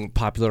getting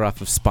popular off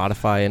of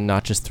Spotify and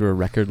not just through a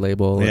record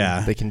label.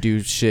 Yeah, they can do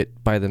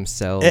shit by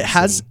themselves. It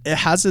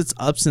has its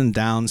ups and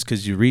downs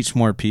because you reach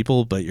more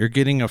people, but you're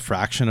getting a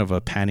fraction of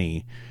a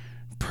penny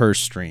per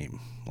stream.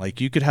 Like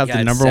you could have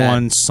the number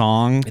one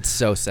song. It's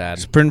so sad.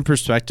 To put in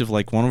perspective,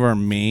 like one of our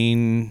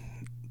main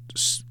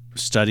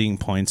studying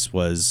points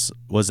was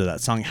that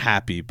song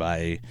 "Happy"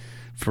 by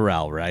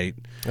Pharrell, right?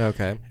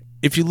 Okay.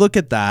 If you look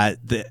at that,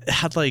 it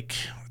had like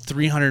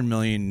 300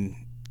 million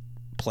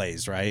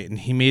plays, right? And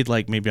he made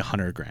like maybe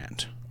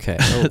 $100,000. Okay.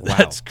 Oh, wow.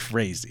 That's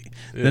crazy.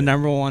 Yeah. The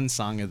number one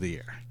song of the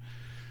year.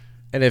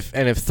 And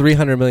if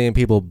 300 million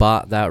people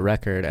bought that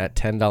record at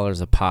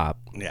 $10 a pop,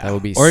 that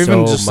would be or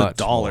even so just much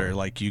 $1, more.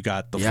 like you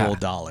got the full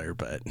 $1.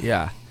 But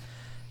yeah,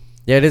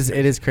 it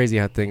is crazy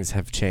how things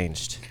have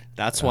changed.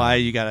 That's why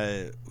you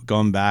gotta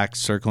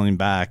circling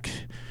back,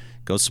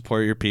 go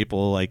support your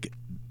people. Like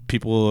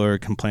people are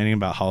complaining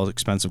about how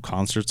expensive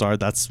concerts are.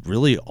 That's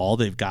really all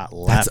they've got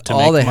left. That's to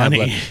all make they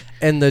money.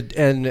 have left.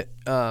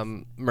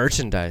 And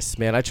merchandise,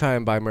 man. I try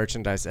and buy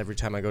merchandise every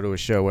time I go to a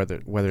show,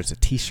 whether it's a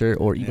T-shirt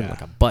or even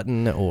like a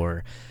button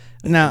or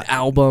an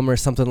album or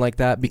something like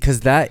that, because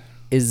that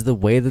is the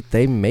way that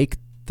they make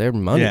their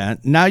money. Yeah.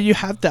 Now you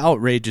have the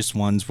outrageous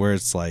ones where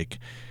it's like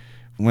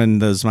when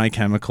those My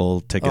Chemical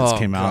tickets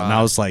came out, and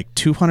I was like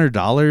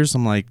 $200.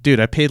 I'm like,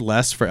 dude, I paid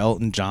less for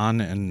Elton John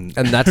and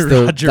that's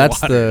Roger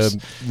that's Waters.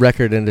 the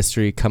record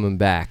industry coming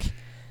back.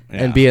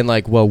 Yeah. And being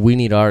like, well, we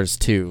need ours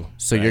too,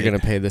 so you're gonna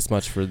pay this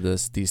much for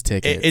these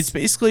tickets. It's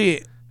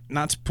basically,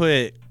 not to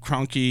put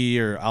Crunky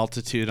or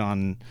Altitude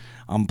on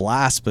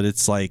blast, but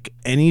it's like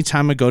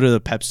anytime I go to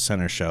the Pepsi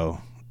Center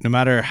show, no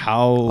matter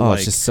how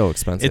it's just so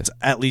expensive, it's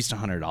at least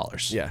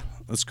 $100. Yeah,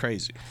 that's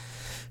crazy.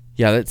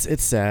 Yeah,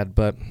 it's sad,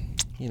 but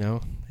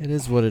it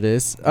is what it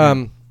is.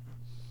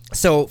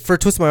 So for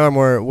Twist My Arm,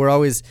 we're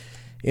always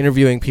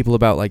interviewing people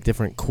about like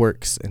different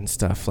quirks and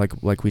stuff.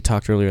 Like we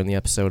talked earlier in the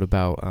episode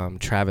about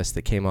Travis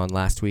that came on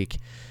last week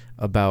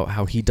about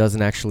how he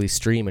doesn't actually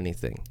stream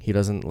anything. He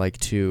doesn't like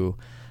to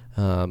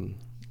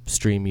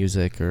stream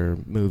music or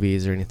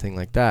movies or anything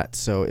like that.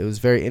 So it was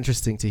very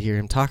interesting to hear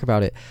him talk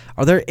about it.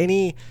 Are there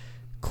any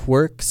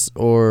quirks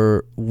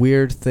or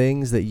weird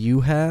things that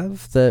you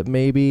have that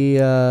maybe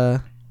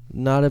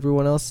not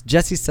everyone else?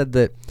 Jesse said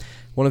that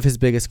one of his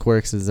biggest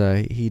quirks is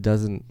he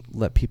doesn't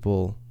let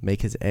people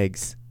make his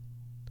eggs.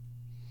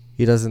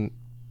 He doesn't.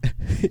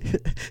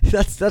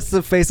 That's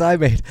the face I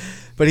made.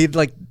 But he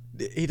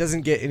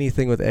doesn't get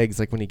anything with eggs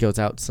like when he goes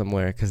out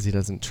somewhere because he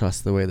doesn't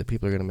trust the way that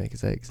people are going to make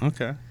his eggs.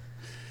 Okay. Are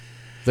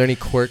there any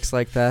quirks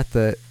like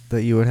that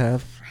you would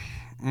have?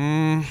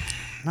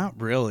 Not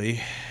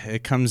really.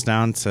 It comes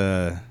down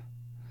to,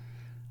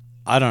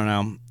 I don't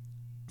know.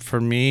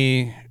 For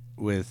me,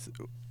 with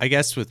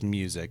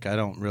music, I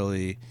don't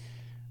really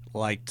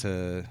like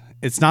to.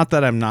 It's not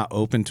that I'm not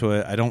open to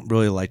it. I don't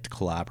really like to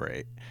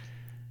collaborate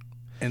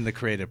in the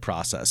creative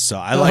process. So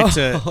I like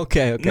to.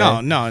 Okay. No,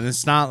 and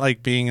it's not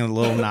like being a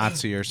little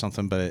Nazi or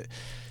something, but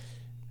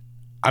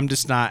I'm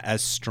just not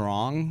as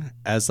strong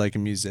as like a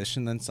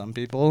musician than some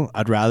people.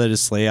 I'd rather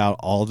just lay out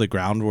all the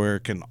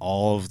groundwork and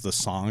all of the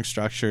song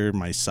structure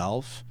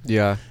myself.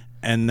 Yeah.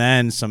 And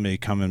then somebody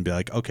come and be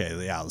like, okay,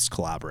 yeah, let's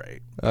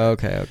collaborate.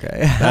 Okay.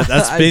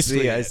 That's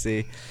basically I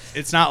see.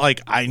 It's not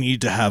like I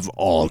need to have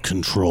all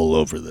control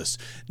over this.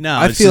 No,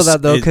 I feel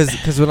that though,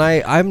 because when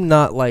I'm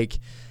not like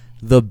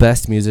the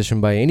best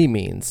musician by any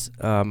means.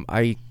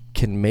 I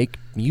can make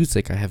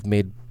music. I have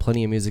made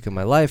plenty of music in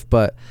my life,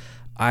 but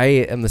I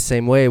am the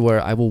same way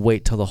where I will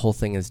wait till the whole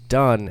thing is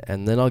done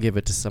and then I'll give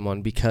it to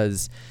someone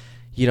because,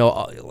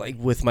 like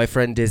with my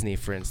friend Disney,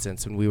 for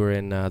instance, when we were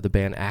in the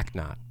band Act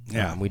Not,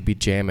 we'd be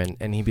jamming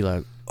and he'd be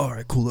like, all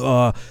right,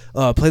 cool.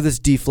 Play this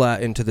D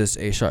flat into this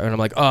A sharp, and I'm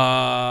like,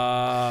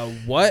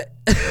 what?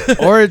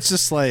 Or it's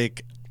just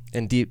like,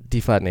 and D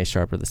flat and A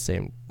sharp are the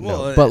same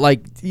note, but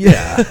like,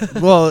 yeah.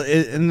 Well,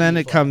 and then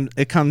it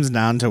comes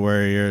down to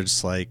where you're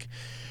just like,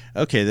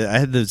 okay, I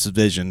had this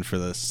vision for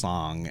this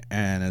song,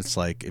 and it's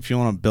like, if you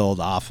want to build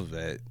off of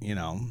it, you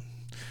know.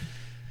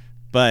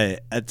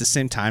 But at the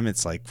same time,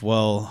 it's like,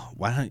 well,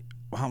 why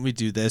don't we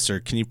do this, or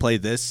can you play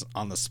this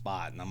on the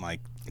spot? And I'm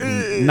like,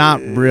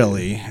 not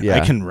really. Yeah.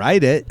 I can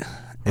write it,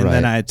 and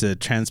then I had to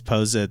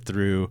transpose it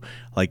through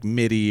like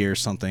MIDI or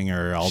something,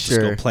 or I'll just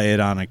go play it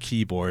on a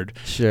keyboard.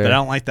 Sure. But I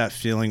don't like that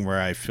feeling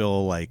where I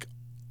feel like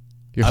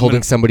you're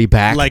holding somebody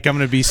back, like I'm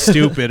gonna be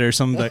stupid or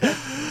something.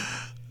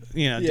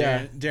 You know,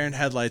 Darren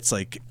Headlights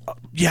like,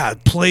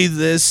 play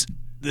this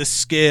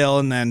scale,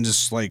 and then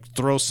just like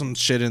throw some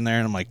shit in there,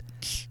 and I'm like,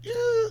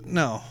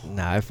 no.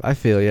 Nah, I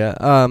feel you.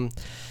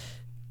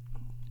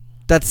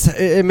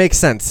 It makes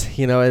sense,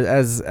 you know,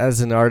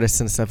 as an artist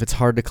and stuff. It's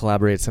hard to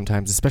collaborate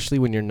sometimes, especially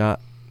when you're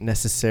not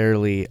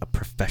necessarily a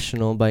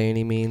professional by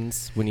any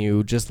means, when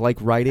you just like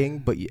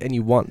writing and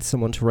you want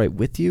someone to write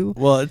with you.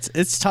 Well,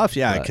 it's tough,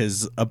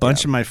 because a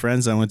bunch of my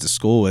friends I went to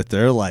school with,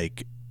 they're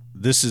like,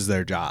 this is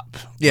their job.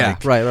 Yeah,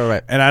 like,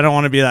 right. And I don't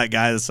want to be that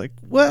guy that's like,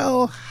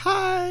 well,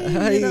 hi.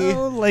 You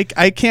know, like,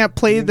 I can't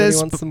play Anybody this.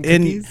 Want some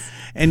cookies?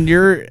 And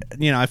you're,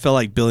 you know, I feel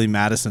like Billy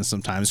Madison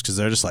sometimes, because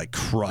they're just like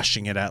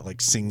crushing it at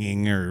like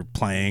singing or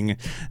playing, and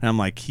I'm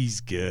like, he's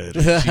good,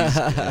 she's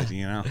good,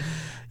 you know.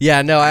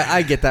 Yeah, no,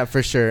 I get that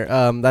for sure.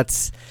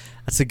 That's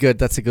a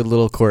good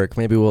little quirk.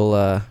 Maybe we'll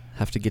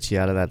have to get you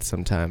out of that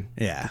sometime.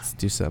 Yeah, let's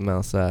do something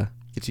else.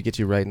 Get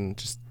you writing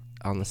just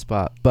on the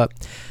spot. But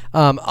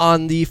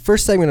on the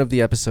first segment of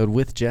the episode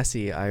with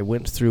Jesse, I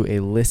went through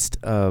a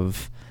list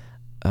of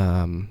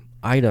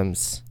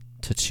items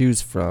to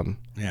choose from.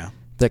 Yeah,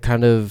 that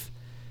kind of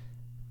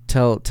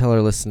tell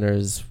our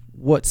listeners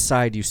what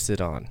side you sit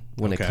on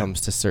when it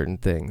comes to certain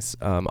things.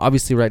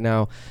 Obviously, right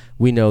now,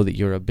 we know that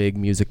you're a big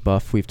music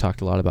buff. We've talked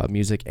a lot about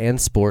music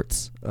and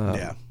sports.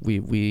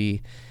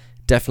 We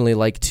definitely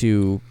like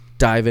to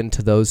dive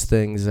into those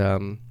things,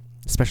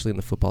 especially in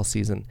the football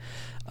season.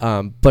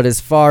 But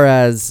as far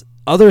as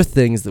other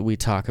things that we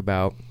talk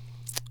about,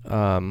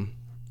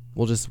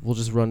 we'll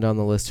just run down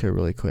the list here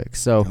really quick.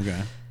 So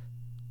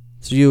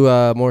you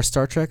more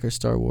Star Trek or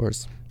Star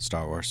Wars?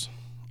 Star Wars,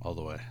 all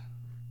the way.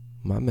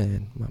 My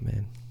man.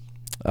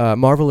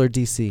 Marvel or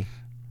DC?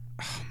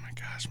 Oh my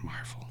gosh,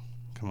 Marvel.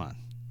 Come on.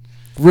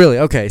 Really?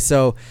 Okay,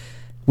 so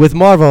with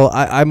Marvel,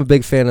 I'm a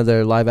big fan of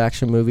their live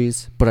action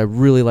movies, but I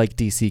really like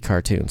DC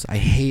cartoons. I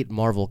hate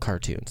Marvel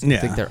cartoons. I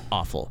think they're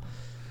awful.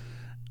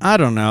 I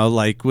don't know,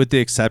 like with the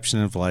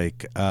exception of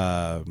like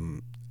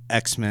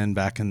X-Men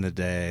back in the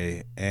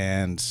day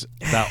and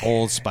that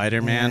old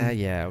Spider-Man.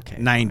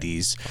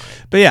 90s.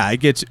 Fine. But yeah, I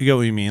get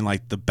what you mean.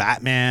 Like the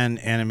Batman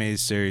animated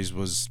series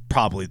was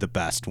probably the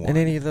best one. And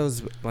any of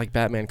those like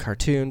Batman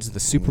cartoons, the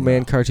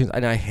Superman cartoons,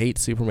 and I hate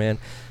Superman,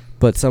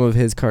 but some of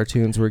his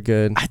cartoons were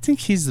good. I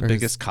think he's the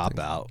biggest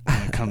cop-out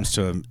when it comes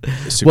to a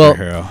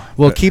superhero.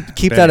 Well, keep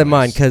that in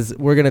mind, because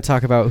we're going to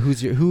talk about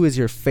who is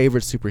your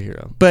favorite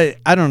superhero. But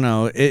I don't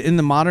know. In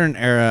the modern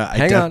era...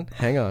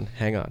 Hang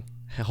on.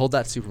 Hold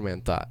that Superman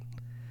thought.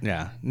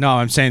 Yeah. No,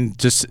 I'm saying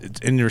just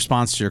in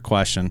response to your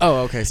question.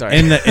 Oh, okay. Sorry.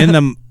 In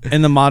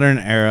the modern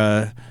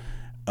era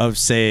of,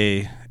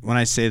 say, when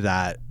I say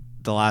that,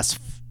 the last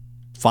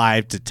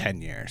 5 to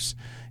 10 years...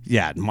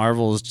 Yeah,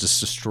 Marvel is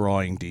just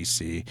destroying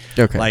DC.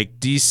 Okay. Like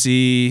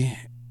DC,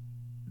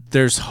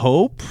 there's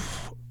hope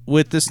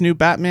with this new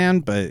Batman,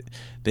 but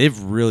they've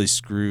really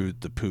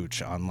screwed the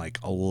pooch on like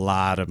a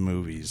lot of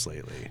movies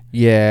lately.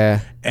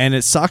 Yeah. And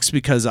it sucks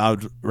because I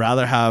would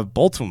rather have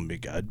both of them be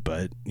good,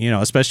 but you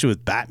know, especially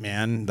with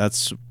Batman,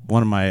 that's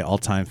one of my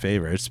all-time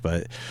favorites,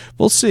 but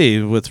we'll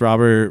see with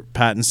Robert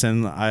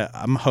Pattinson.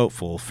 I'm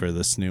hopeful for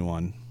this new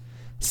one.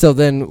 So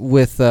then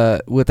with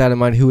that in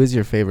mind, who is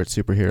your favorite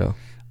superhero?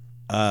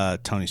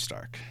 Tony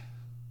Stark,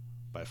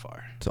 by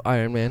far. So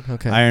Iron Man,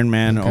 okay. Iron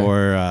Man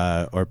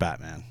or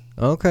Batman.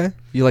 Okay,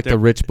 you like the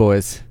rich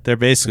boys. They're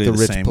basically the the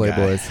rich same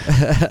playboys.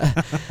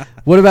 guy.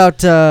 What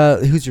about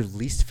who's your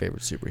least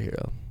favorite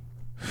superhero?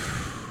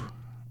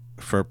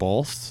 For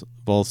both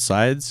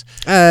sides.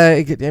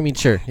 I mean,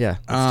 sure, yeah.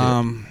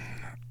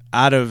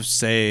 Out of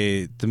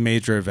say the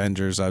major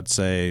Avengers, I'd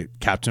say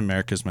Captain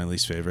America is my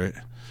least favorite.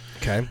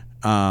 Okay.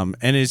 And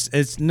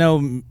it's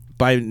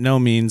by no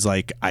means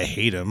like I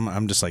hate him.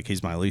 I'm just like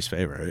he's my least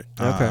favorite.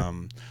 Okay.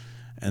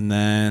 And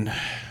then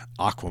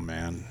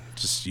Aquaman,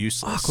 just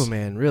useless.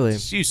 Aquaman, really?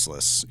 Just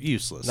useless.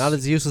 Not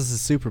as useless as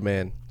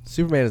Superman.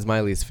 Superman is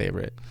my least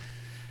favorite.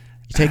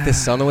 You take the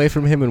sun away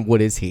from him, and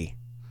what is he?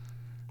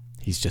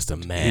 He's just a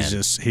man.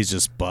 He's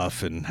just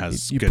buff and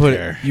has good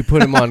hair. You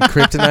put him on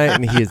kryptonite,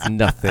 and he is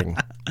nothing.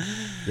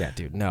 Yeah,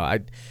 dude. No,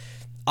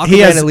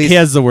 Aquaman he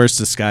has the worst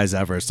disguise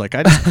ever. It's like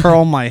I just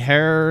curl my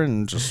hair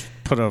and just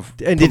put a.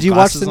 And did you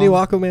watch the new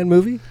Aquaman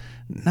movie?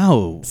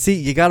 No. See,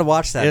 you got to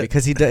watch that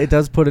because it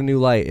does put a new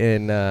light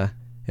in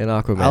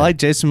Aquaman. I like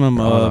Jason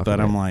Momoa, but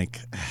I'm like,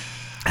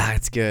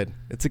 it's good.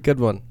 It's a good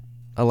one.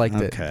 I liked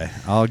it. Okay,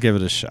 I'll give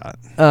it a shot.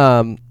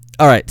 All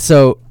right,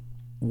 so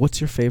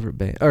what's your favorite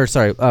band? Or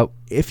sorry,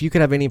 if you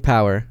could have any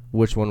power,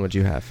 which one would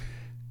you have?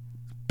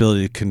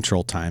 Ability to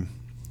control time.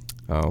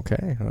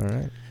 Okay, all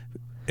right.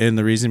 And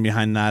the reason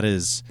behind that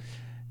is,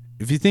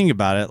 if you think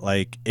about it,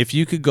 like if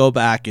you could go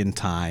back in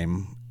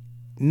time,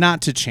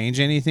 not to change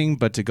anything,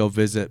 but to go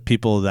visit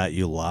people that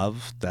you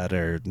love that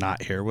are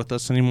not here with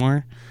us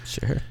anymore.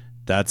 Sure.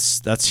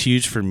 That's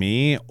huge for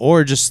me.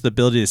 Or just the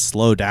ability to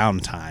slow down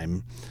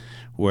time,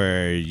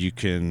 where you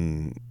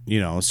can,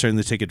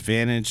 certainly take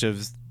advantage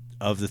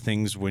of the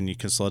things when you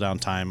can slow down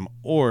time,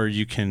 or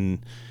you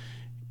can,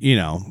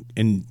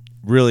 and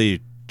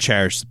really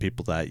cherish the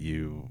people that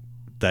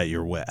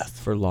you're with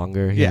for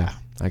longer. Yeah.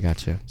 I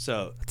got you.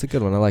 So that's a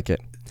good one. I like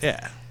it.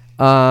 Yeah.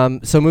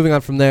 So moving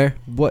on from there,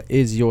 what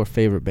is your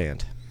favorite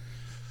band?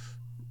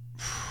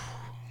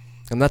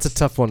 And that's a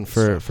tough one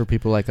for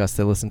people like us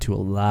that listen to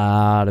a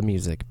lot of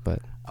music, but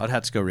I would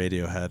have to go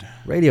Radiohead.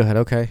 Radiohead,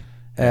 okay.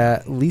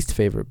 Least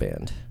favorite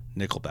band?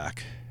 Nickelback.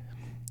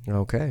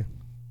 Okay.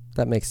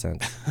 That makes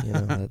sense.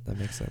 That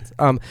makes sense.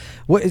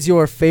 What is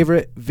your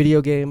favorite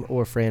video game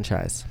or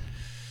franchise?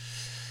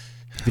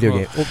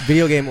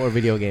 Video game or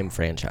video game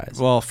franchise?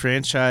 Well,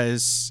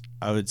 franchise,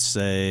 I would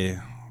say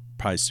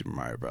probably Super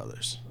Mario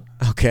Brothers.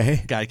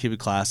 Okay. Gotta keep it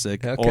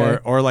classic. Okay.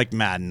 Or like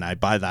Madden. I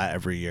buy that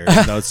every year.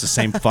 Even though it's the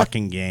same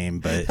fucking game,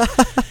 but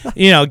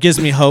it gives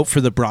me hope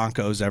for the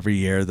Broncos every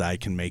year that I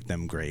can make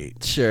them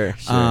great. Sure.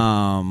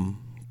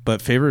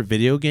 But favorite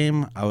video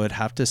game, I would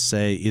have to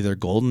say either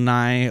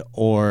GoldenEye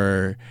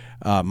or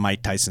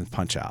Mike Tyson's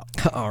Punch-Out.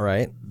 All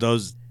right.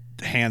 Those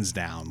hands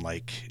down.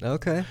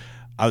 Okay.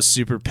 I was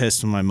super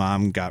pissed when my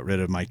mom got rid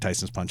of Mike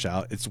Tyson's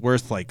Punch-Out. It's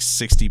worth like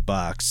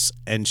 $60,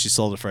 and she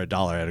sold it for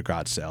 $1 at a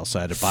garage sale, so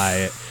I had to buy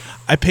it.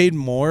 I paid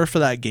more for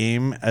that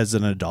game as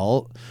an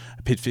adult.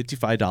 I paid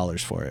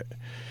 $55 for it.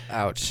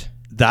 Ouch.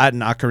 That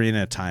and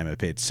Ocarina of Time, I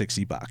paid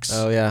 $60.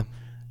 Oh yeah,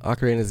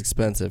 Ocarina is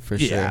expensive for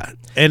sure. Yeah,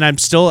 and I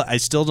still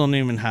don't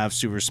even have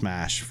Super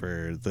Smash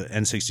for the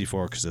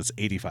N64 because it's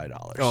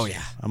 $85. Oh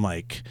yeah, I'm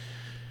like.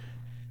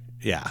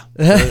 Yeah,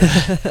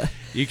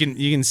 you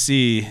can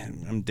see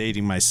I'm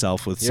dating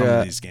myself with some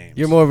of these games.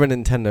 You're more of a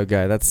Nintendo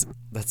guy. That's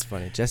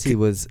funny. Jesse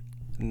was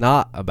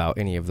not about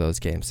any of those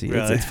games. See,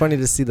 really? It's funny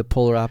to see the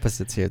polar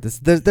opposites here.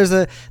 There's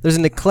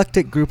an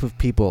eclectic group of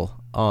people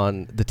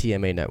on the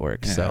TMA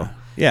network. Yeah. So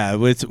yeah,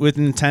 with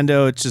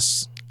Nintendo, it's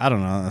just I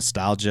don't know,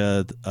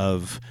 nostalgia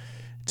of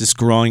just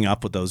growing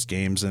up with those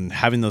games and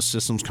having those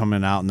systems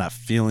coming out and that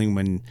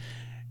feeling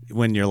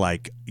when you're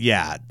like,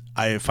 yeah.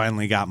 I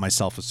finally got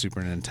myself a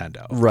Super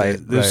Nintendo. Right.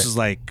 This is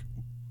like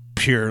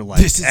pure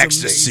this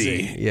ecstasy.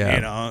 Amazing.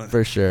 Yeah,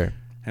 for sure.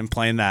 And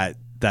playing that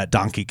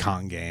Donkey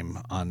Kong game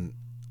on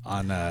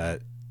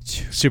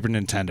Super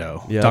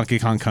Nintendo, Donkey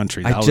Kong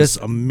Country. That was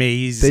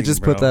amazing. They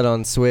just put that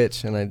on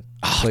Switch, and I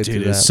played through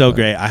that. It's so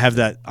great. I have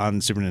that on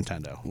Super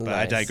Nintendo. But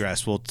I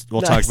digress. We'll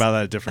talk about that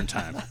at a different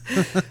time.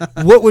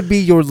 What would be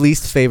your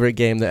least favorite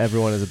game that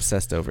everyone is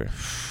obsessed over?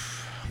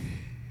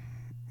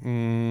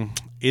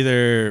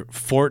 Either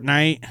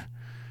Fortnite.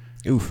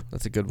 Oof,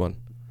 that's a good one.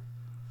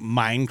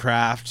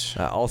 Minecraft.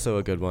 Also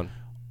a good one.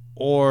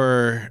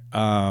 Or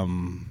I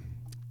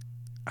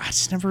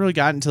just never really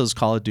got into those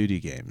Call of Duty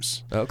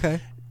games.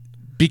 Okay.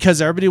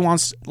 Because everybody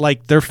wants,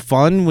 they're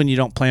fun when you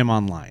don't play them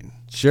online.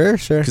 Sure.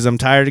 Because I'm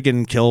tired of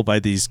getting killed by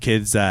these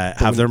kids that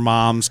have their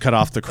moms cut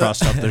off the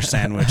crust off their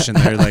sandwich and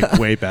they're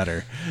way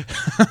better.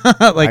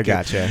 I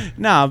gotcha.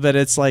 No, but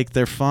it's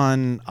they're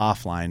fun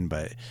offline.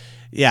 But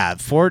yeah,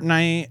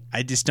 Fortnite,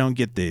 I just don't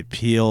get the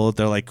appeal.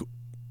 They're like,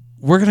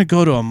 we're going to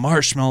go to a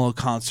Marshmello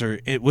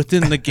concert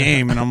within the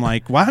game. And I'm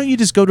like, why don't you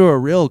just go to a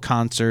real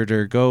concert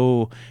or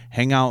go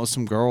hang out with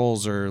some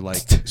girls or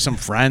some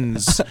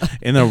friends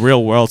in the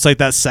real world? It's like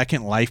that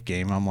Second Life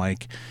game. I'm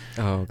like,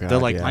 oh God, they're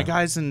like, my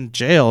guy's in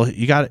jail.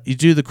 You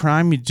do the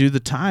crime, you do the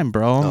time,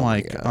 bro.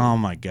 I'm oh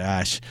my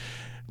gosh.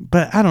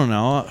 But I don't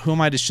know. Who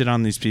am I to shit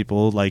on these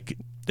people?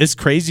 It's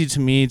crazy to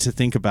me to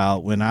think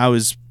about when I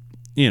was,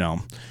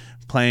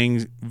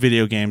 playing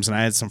video games and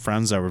I had some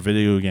friends that were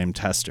video game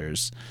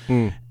testers.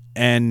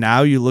 And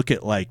now you look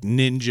at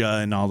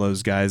Ninja and all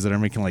those guys that are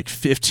making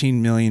 $15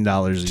 million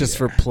a year. Just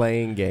for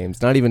playing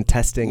games, not even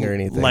testing or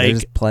anything. They're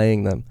just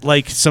playing them.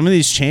 Some of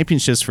these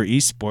championships for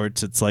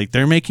esports, it's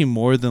they're making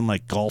more than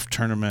golf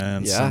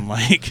tournaments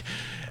and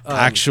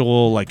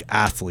actual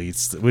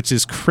athletes, which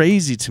is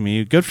crazy to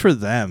me. Good for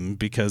them,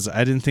 because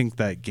I didn't think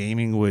that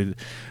gaming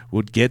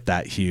would get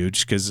that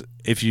huge. Because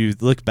if you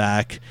look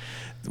back,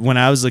 when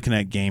I was looking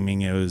at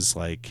gaming, it was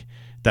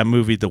that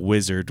movie The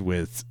Wizard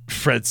with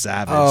Fred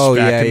Savage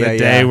back in the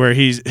day where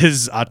his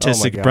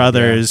autistic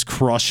brother is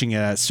crushing it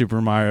at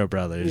Super Mario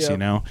Brothers,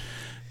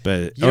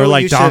 but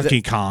or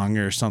Donkey Kong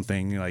or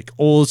something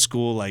old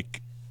school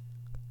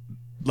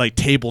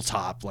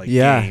tabletop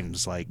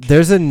games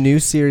There's a new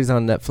series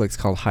on Netflix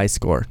called High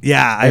Score.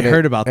 Yeah, I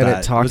heard about that. And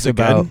it talks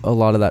about a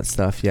lot of that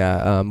stuff.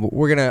 Yeah,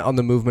 we're gonna on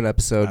the movement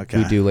episode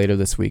we do later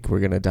this week. We're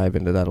gonna dive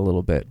into that a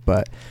little bit,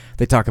 but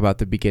they talk about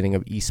the beginning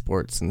of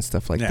esports and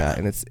stuff like that,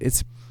 and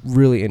it's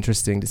really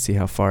interesting to see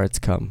how far it's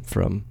come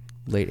from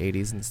late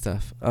 80s and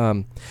stuff.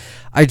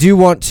 I do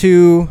want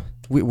to...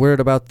 We're at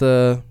about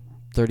the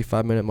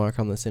 35-minute mark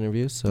on this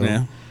interview,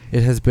 so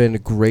it has been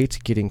great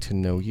getting to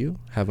know you,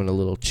 having a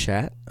little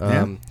chat.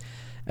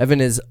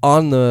 Evan is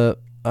on the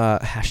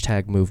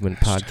hashtag Movement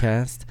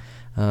podcast.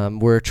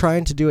 We're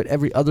trying to do it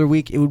every other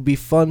week. It would be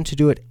fun to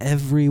do it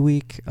every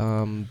week,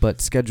 but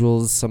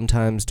schedules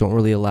sometimes don't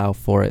really allow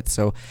for it.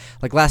 So,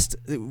 like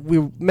we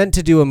were meant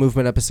to do a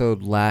Movement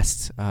episode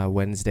last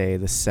Wednesday,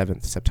 the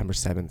 7th, September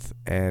 7th,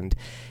 and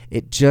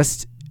it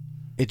just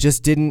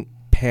didn't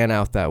pan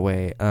out that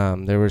way.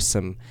 There were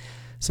some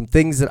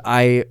things that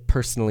I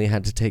personally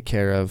had to take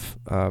care of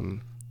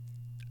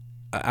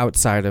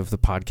outside of the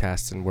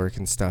podcast and work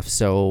and stuff,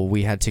 so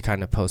we had to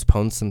kind of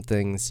postpone some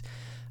things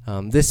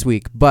this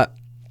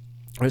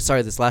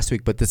last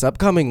week, but this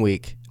upcoming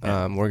week,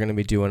 we're going to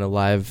be doing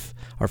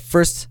our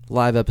first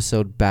live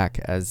episode back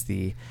as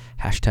the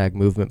hashtag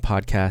Movement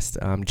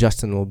podcast.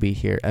 Justin will be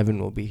here, Evan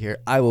will be here,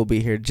 I will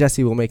be here,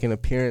 Jesse will make an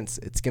appearance.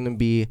 It's going to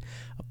be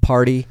a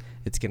party.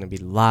 It's going to be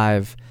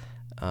live.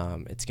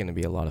 It's going to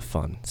be a lot of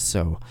fun.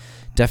 So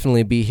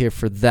definitely be here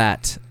for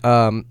that.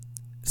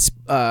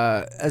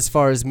 As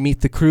far as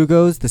Meet the Crew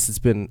goes, this has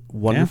been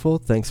wonderful.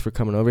 Thanks for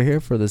coming over here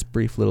for this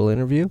brief little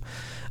interview.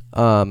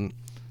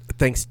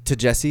 Thanks to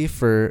Jesse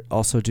for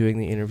also doing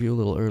the interview a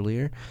little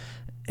earlier,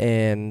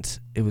 and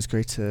it was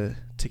great to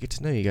get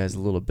to know you guys a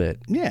little bit.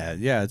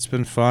 Yeah, it's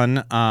been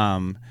fun.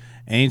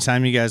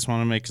 Anytime you guys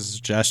want to make a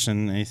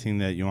suggestion, anything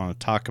that you want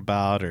to talk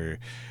about or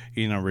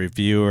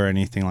review or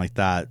anything like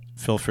that,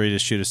 feel free to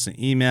shoot us an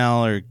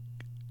email or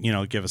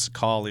give us a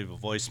call, leave a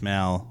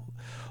voicemail,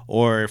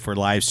 or if we're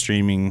live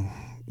streaming,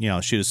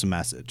 shoot us a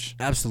message.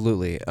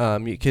 Absolutely.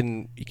 You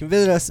can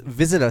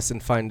visit us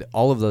and find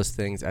all of those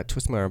things at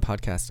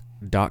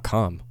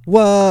twistmyarmpodcast.com.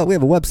 What? We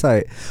have a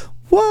website.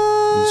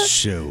 What?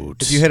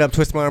 Shoot. If you hit up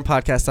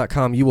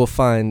twistmyarmpodcast.com, you will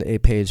find a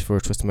page for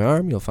Twist My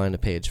Arm, you'll find a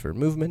page for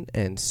Movement,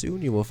 and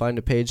soon you will find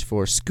a page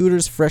for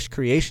Scooter's Fresh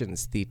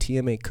Creations, the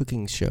TMA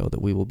cooking show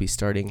that we will be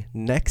starting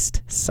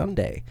next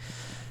Sunday.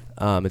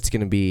 It's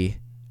going to be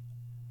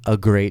a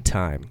great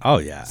time. Oh,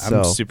 yeah.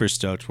 I'm super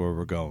stoked where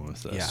we're going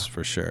with this,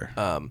 for sure.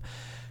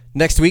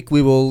 Next week,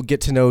 we will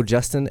get to know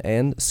Justin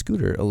and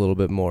Scooter a little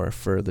bit more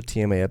for the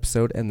TMA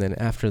episode. And then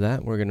after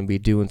that, we're going to be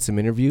doing some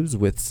interviews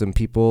with some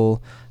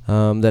people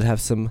that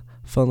have some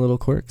fun little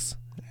quirks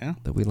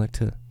that we like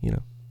to,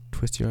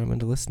 twist your arm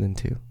into listening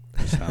to.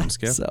 Sounds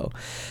good. So,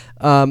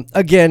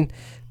 again,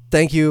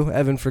 thank you,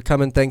 Evan, for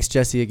coming. Thanks,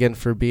 Jesse, again,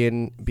 for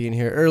being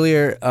here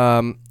earlier.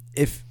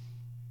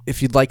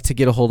 If you'd like to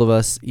get a hold of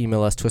us,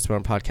 email us,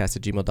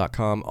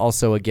 twistmyarmpodcast@gmail.com.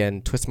 Also,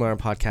 again,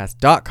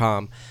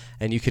 twistmyarmpodcast.com,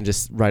 and you can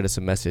just write us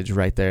a message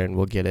right there, and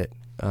we'll get it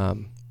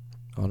on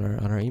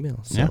our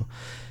email. So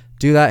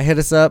do that. Hit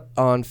us up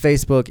on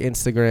Facebook,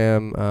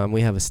 Instagram.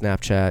 We have a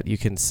Snapchat. You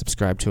can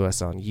subscribe to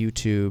us on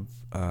YouTube,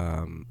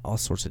 all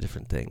sorts of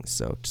different things.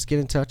 So just get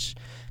in touch.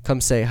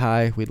 Come say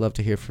hi. We'd love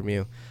to hear from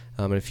you.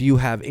 And if you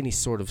have any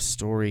sort of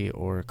story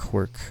or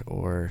quirk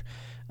or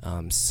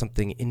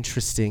something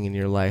interesting in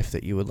your life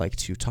that you would like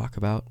to talk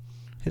about,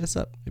 hit us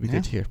up. It'd be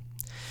good to hear.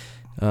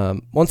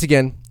 Once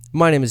again,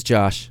 my name is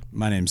Josh.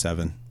 My name's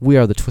Evan. We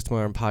are the Twist My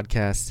Arm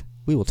Podcast.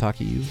 We will talk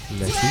to you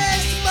next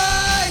week.